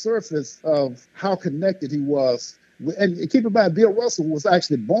scratching the surface of how connected he was. And keep in mind, Bill Russell was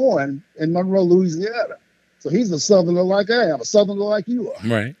actually born in Monroe, Louisiana. So he's a Southerner like I am, a Southerner like you are.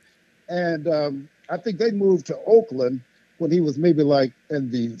 Right. And I think they moved to Oakland when he was maybe like in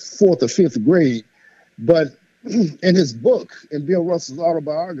the 4th or 5th grade. But in his book, in Bill Russell's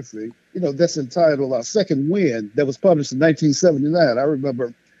autobiography, that's entitled Second Wind, that was published in 1979. I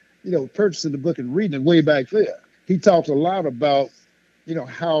remember, purchasing the book and reading it way back there. He talked a lot about,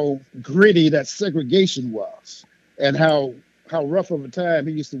 how gritty that segregation was and how rough of a time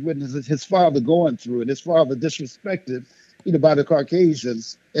he used to witness his father going through, and his father disrespected, by the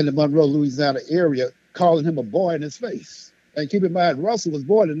Caucasians in the Monroe, Louisiana area, calling him a boy in his face. And keep in mind, Russell was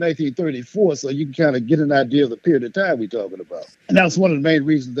born in 1934, so you can kind of get an idea of the period of time we're talking about. And that was one of the main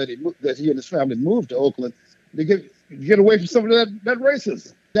reasons that he and his family moved to Oakland, to get away from some of that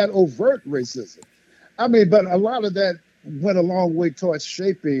racism, that overt racism. But a lot of that went a long way towards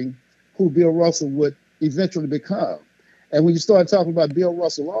shaping who Bill Russell would eventually become. And when you start talking about Bill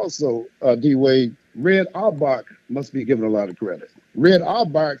Russell also, D. Wade, Red Auerbach must be given a lot of credit. Red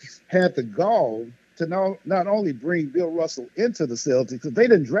Auerbach had the gall to not only bring Bill Russell into the Celtics, because they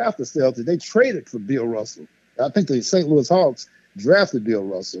didn't draft the Celtics, they traded for Bill Russell. I think the St. Louis Hawks drafted Bill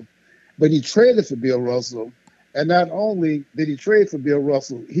Russell, but he traded for Bill Russell. And not only did he trade for Bill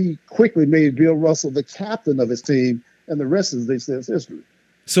Russell, he quickly made Bill Russell the captain of his team, and the rest, as they say, is history.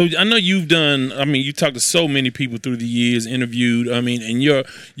 So I know you talked to so many people through the years, interviewed. And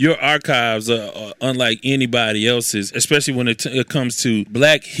your archives are unlike anybody else's, especially when it comes to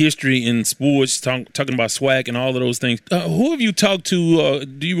Black history in sports, talking about SWAC and all of those things. Who have you talked to?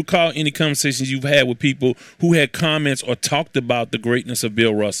 Do you recall any conversations you've had with people who had comments or talked about the greatness of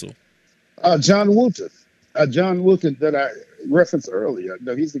Bill Russell? John Wooten. John Wooten that I referenced earlier.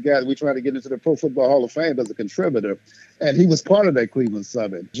 He's the guy that we try to get into the Pro Football Hall of Fame as a contributor, and he was part of that Cleveland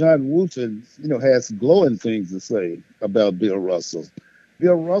Summit. John Wooten, has glowing things to say about Bill Russell.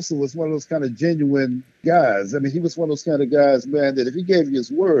 Bill Russell was one of those kind of genuine guys. He was one of those kind of guys, man, that if he gave you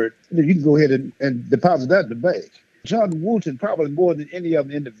his word, you can go ahead and deposit that in the bank. John Wooten, probably more than any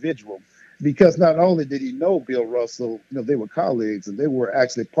other individual, because not only did he know Bill Russell, they were colleagues and they were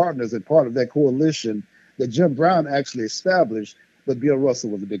actually partners and part of that coalition that Jim Brown actually established, but Bill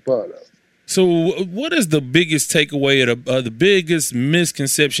Russell was a big part of. So what is the biggest takeaway or the biggest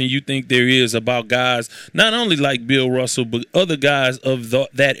misconception you think there is about guys, not only like Bill Russell, but other guys of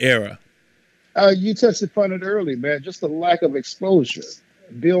that era? You touched upon it early, man, just the lack of exposure.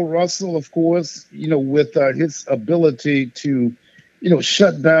 Bill Russell, of course, with his ability to,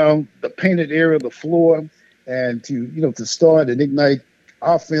 shut down the painted area of the floor and to start and ignite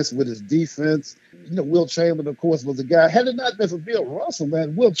offense with his defense. Wilt Chamberlain, of course, was a guy. Had it not been for Bill Russell,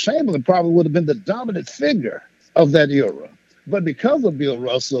 man, Wilt Chamberlain probably would have been the dominant figure of that era. But because of Bill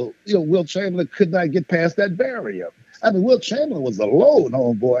Russell, Wilt Chamberlain could not get past that barrier. Wilt Chamberlain was a lone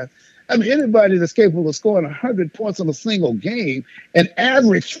homeboy. Anybody that's capable of scoring 100 points in a single game and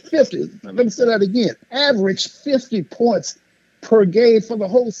average 50, let me say that again, average 50 points per game for the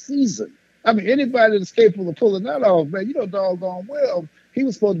whole season. Anybody that's capable of pulling that off, man, doggone well, he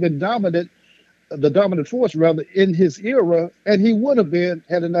was supposed to be the dominant force, rather, in his era, and he would have been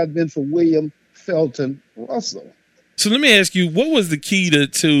had it not been for William Felton Russell. So let me ask you, what was the key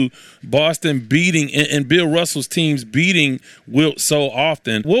to Boston beating and Bill Russell's teams beating Wilt so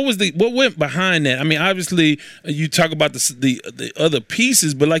often? What went behind that? Obviously, you talk about the other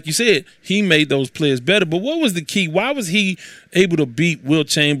pieces, but like you said, he made those players better. But what was the key? Why was he able to beat Wilt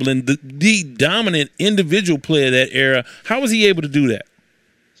Chamberlain, the dominant individual player of that era? How was he able to do that?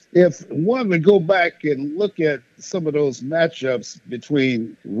 If one would go back and look at some of those matchups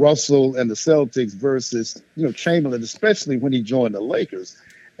between Russell and the Celtics versus, Chamberlain, especially when he joined the Lakers.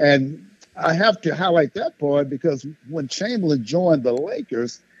 And I have to highlight that part because when Chamberlain joined the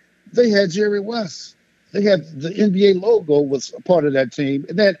Lakers, they had Jerry West. They had the NBA logo was a part of that team.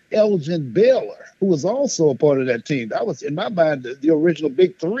 And that Elgin Baylor, who was also a part of that team. That was, in my mind, the original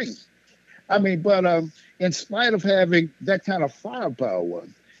Big Three. But in spite of having that kind of firepower,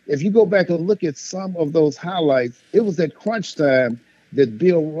 if you go back and look at some of those highlights, it was at crunch time that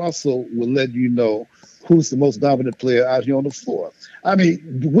Bill Russell would let you know who's the most dominant player out here on the floor.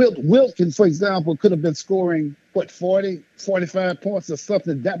 Wilt, for example, could have been scoring, 40, 45 points or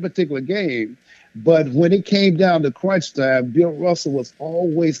something in that particular game. But when it came down to crunch time, Bill Russell was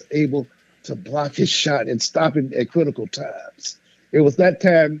always able to block his shot and stop him at critical times. It was that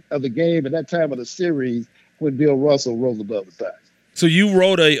time of the game and that time of the series when Bill Russell rose above the pack. So you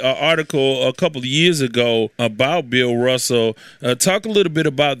wrote an article a couple of years ago about Bill Russell. Talk a little bit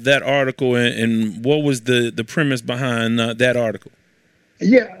about that article and what was the premise behind that article.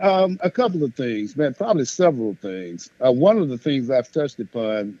 Yeah, a couple of things, man, probably several things. One of the things I've touched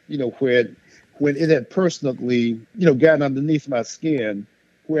upon, when it had personally, gotten underneath my skin,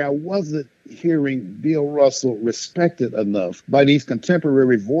 where I wasn't hearing Bill Russell respected enough by these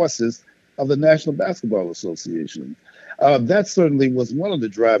contemporary voices of the National Basketball Association. That certainly was one of the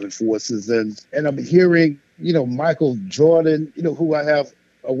driving forces. And I'm hearing, Michael Jordan, who I have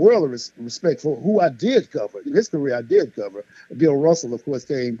a world of respect for, who I did cover. His career I did cover. Bill Russell, of course,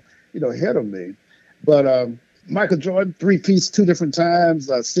 came, ahead of me. But Michael Jordan, 3-peats 2 different times,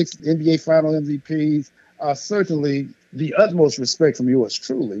 6 NBA Final MVPs, certainly the utmost respect from yours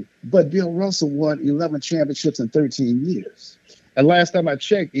truly. But Bill Russell won 11 championships in 13 years. And last time I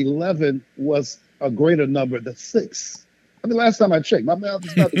checked, 11 was a greater number than 6. Last time I checked, my math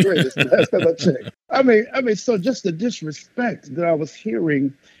is not the greatest. Last time I checked. So just the disrespect that I was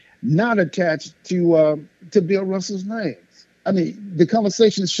hearing, not attached to Bill Russell's name. The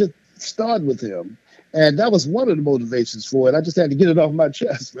conversation should start with him. And that was one of the motivations for it. I just had to get it off my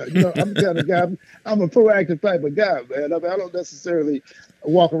chest. Man. You know, I'm the kind of guy, I'm a proactive type of guy, man. I mean, I don't necessarily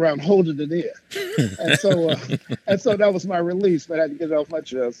walk around holding it in. And so that was my release, but I had to get it off my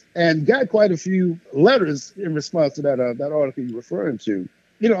chest. And got quite a few letters in response to that article you're referring to.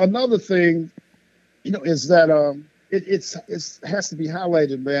 You know, another thing, you know, is that it has to be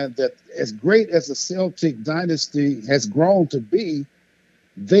highlighted, man, that as great as the Celtic dynasty has grown to be,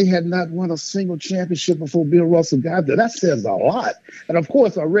 they had not won a single championship before Bill Russell got there. That says a lot. And of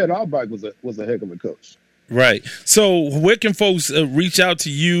course, Red Auerbach was a heck of a coach. Right. So where can folks reach out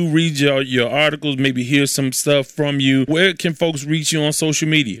to you, read your articles, maybe hear some stuff from you? Where can folks reach you on social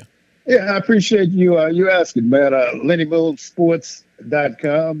media? Yeah, I appreciate you asking, man.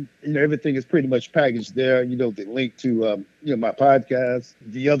 LennyMillSports.com. You know, everything is pretty much packaged there. You know, the link to my podcast,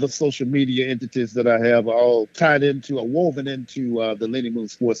 the other social media entities that I have are all tied into or woven into the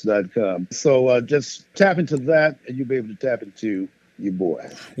LennyMillSports.com. So just tap into that, and you'll be able to tap into your boy.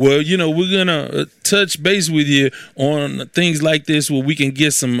 Well, you know, we're gonna touch base with you on things like this where we can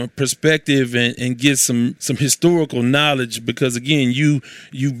get some perspective and get some historical knowledge, because again,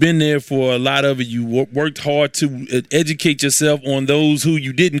 you've been there for a lot of it. You worked hard to educate yourself on those who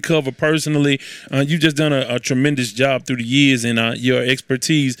you didn't cover personally. You've just done a tremendous job through the years, and your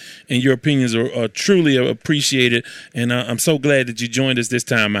expertise and your opinions are truly appreciated. And I'm so glad that you joined us this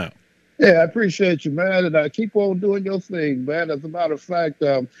time out. Yeah, I appreciate you, man, and keep on doing your thing, man. As a matter of fact,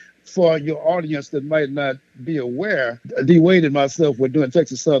 for your audience that might not be aware, D. Wade and myself were doing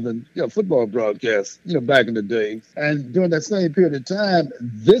Texas Southern football broadcasts, back in the day. And during that same period of time,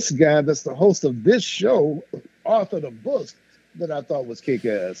 this guy that's the host of this show authored a book that I thought was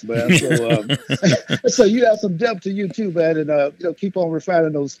kick-ass, man. So, so you have some depth to you too, man, and keep on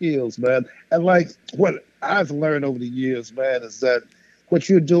refining those skills, man. And like what I've learned over the years, man, is that what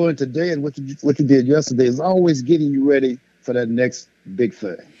you're doing today and what you did yesterday is always getting you ready for that next big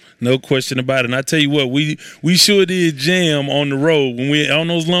thing. No question about it. And I tell you what, we sure did jam on the road when we on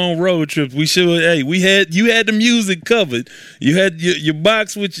those long road trips. We sure, you had the music covered. You had your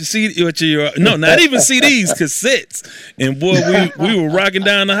box with your CD, not even CDs, cassettes. And boy, we were rocking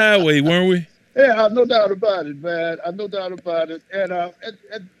down the highway, weren't we? Yeah, no doubt about it, man. No doubt about it. And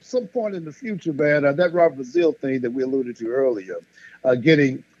at some point in the future, man, that Robert Brazile thing that we alluded to earlier,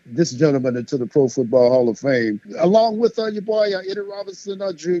 getting this gentleman into the Pro Football Hall of Fame, along with your boy Eddie Robinson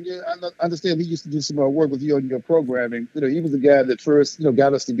Jr. I understand he used to do some work with you on your programming. He was the guy that first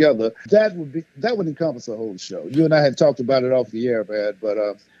got us together. That would encompass a whole show. You and I had talked about it off the air, man, but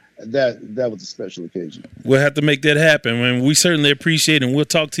that was a special occasion. We'll have to make that happen, man. We certainly appreciate it, and we'll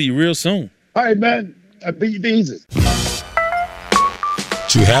talk to you real soon. All right, man. Be easy.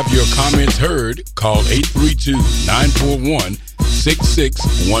 To have your comments heard, call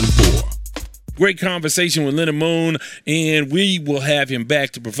 832-941-6614. Great conversation with Leonard Moon, and we will have him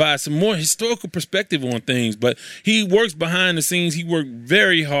back to provide some more historical perspective on things. But he works behind the scenes. He worked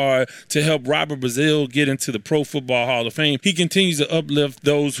very hard to help Robert Brazile get into the Pro Football Hall of Fame. He continues to uplift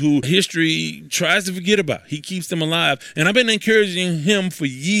those who history tries to forget about. He keeps them alive. And I've been encouraging him for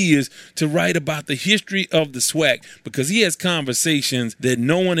years to write about the history of the SWAC, because he has conversations that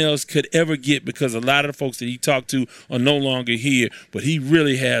no one else could ever get, because a lot of the folks that he talked to are no longer here. But he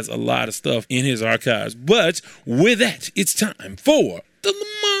really has a lot of stuff in his archives. But with that, it's time for the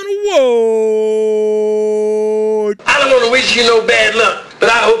Lamont Award. I don't want to wish you no bad luck, but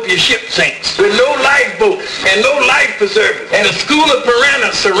I hope your ship sinks with no lifeboats and no life preservers and a school of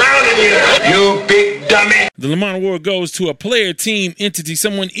piranhas surrounding you, you big dummy. The Lamont Award goes to a player, team, entity,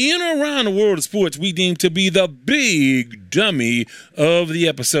 someone in or around the world of sports we deem to be the big dummy of the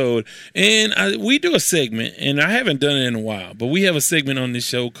episode. And we do a segment, and I haven't done it in a while, but we have a segment on this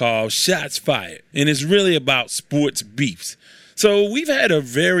show called Shots Fired, and it's really about sports beefs. So we've had a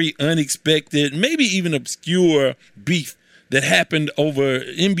very unexpected, maybe even obscure beef that happened over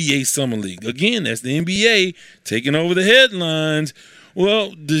NBA Summer League. Again, that's the NBA taking over the headlines.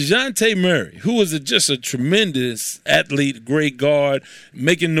 Well, DeJounte Murray, who was just a tremendous athlete, great guard,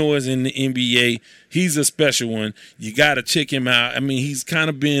 making noise in the NBA, he's a special one. You got to check him out. I mean, he's kind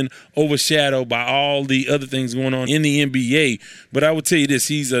of been overshadowed by all the other things going on in the NBA. But I would tell you this,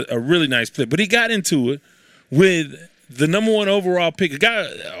 he's a really nice player. But he got into it with the number one overall pick, a guy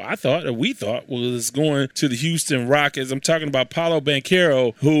we thought was going to the Houston Rockets. I'm talking about Paolo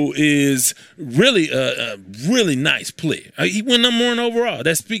Banchero, who is really a really nice player. He went number one overall.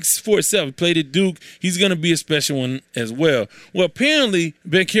 That speaks for itself. He played at Duke. He's going to be a special one as well. Well, apparently,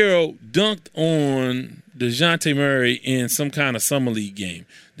 Banchero dunked on DeJounte Murray in some kind of summer league game.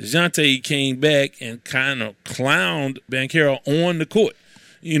 DeJounte came back and kind of clowned Banchero on the court.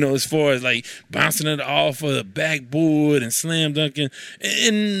 as far as like bouncing it off of the backboard and slam dunking.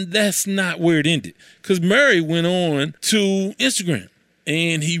 And that's not where it ended, because Murray went on to Instagram.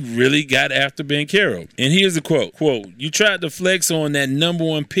 And he really got after Banchero. And here's the quote. "You tried to flex on that number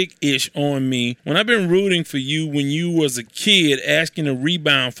one pick-ish on me when I've been rooting for you when you was a kid asking to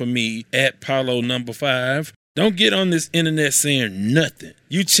rebound for me at Paulo number 5. Don't get on this internet saying nothing.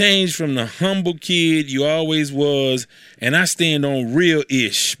 You changed from the humble kid you always was, and I stand on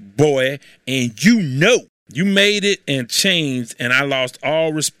real-ish, boy, and you know. You made it and changed, and I lost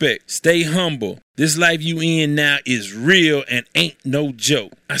all respect. Stay humble. This life you in now is real and ain't no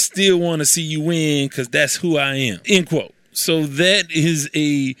joke. I still want to see you win because that's who I am." End quote. So that is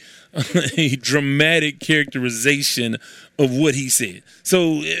a dramatic characterization of what he said.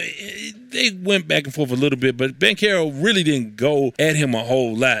 So they went back and forth a little bit, but Banchero really didn't go at him a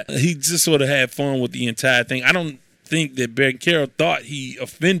whole lot. He just sort of had fun with the entire thing. I don't think that Banchero thought he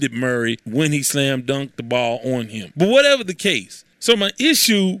offended Murray when he slam dunked the ball on him. But whatever the case, so my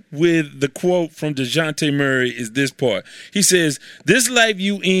issue with the quote from DeJounte Murray is this part. He says, "This life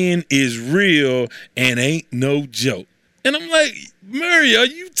you in is real and ain't no joke." And I'm like, Murray, are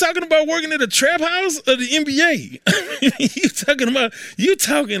you talking about working at a trap house or the NBA? you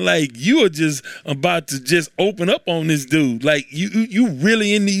talking like you are just about to just open up on this dude. Like you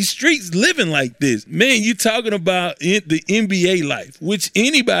really in these streets living like this. Man, you talking about the NBA life, which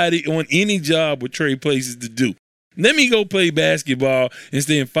anybody on any job would trade places to do. Let me go play basketball and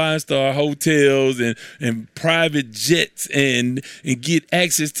stay in 5-star hotels and private jets and get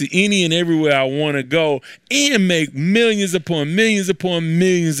access to any and everywhere I want to go and make millions upon millions upon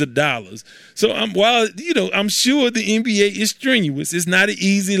millions of dollars. So I'm sure the NBA is strenuous. It's not an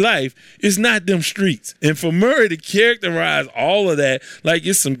easy life. It's not them streets. And for Murray to characterize all of that like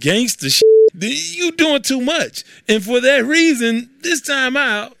it's some gangster shit, you doing too much. And for that reason, this time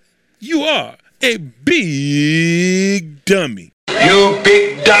out, you are a big dummy. You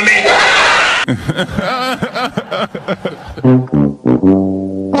big dummy. Now,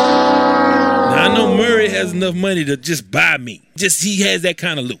 I know Murray has enough money to just buy me. He has that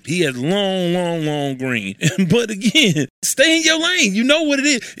kind of loot. He has long green. But again, stay in your lane. You know what it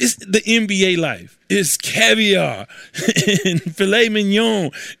is. It's the NBA life. It's caviar and filet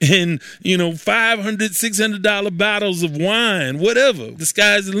mignon and, $500, $600 bottles of wine, whatever. The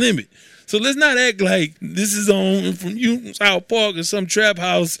sky's the limit. So let's not act like this is on from South Park or some trap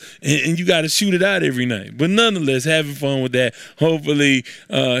house and you got to shoot it out every night. But nonetheless, having fun with that. Hopefully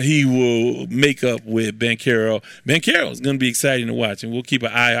he will make up with Banchero. Banchero is going to be exciting to watch, and we'll keep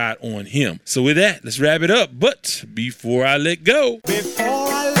an eye out on him. So with that, let's wrap it up. But before I let go,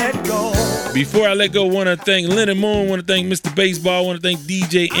 want to thank Leonard Moon, want to thank Mr. Baseball, want to thank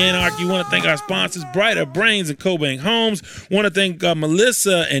DJ Anarchy, want to thank our sponsors, Brighter Brains and CoBank Homes, want to thank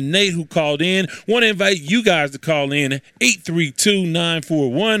Melissa and Nate who called in, want to invite you guys to call in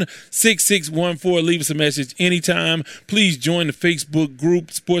 832-941-6614. Leave us a message anytime. Please join the Facebook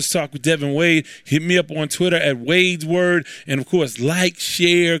group, Sports Talk with Devin Wade. Hit me up on Twitter at Wade's Word. And, of course, like,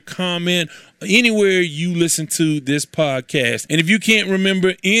 share, comment, anywhere you listen to this podcast. And if you can't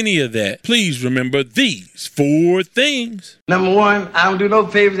remember any of that, please remember these 4 things. Number 1, I don't do no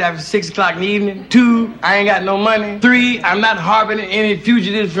favors after 6 o'clock in the evening. 2, I ain't got no money. 3, I'm not harboring any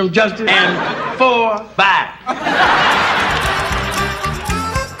fugitives from justice. And 4, bye.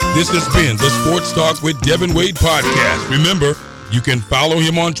 This has been the Sports Talk with Devin Wade podcast. Remember, you can follow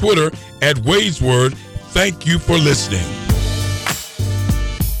him on Twitter at Wade's Word. Thank you for listening.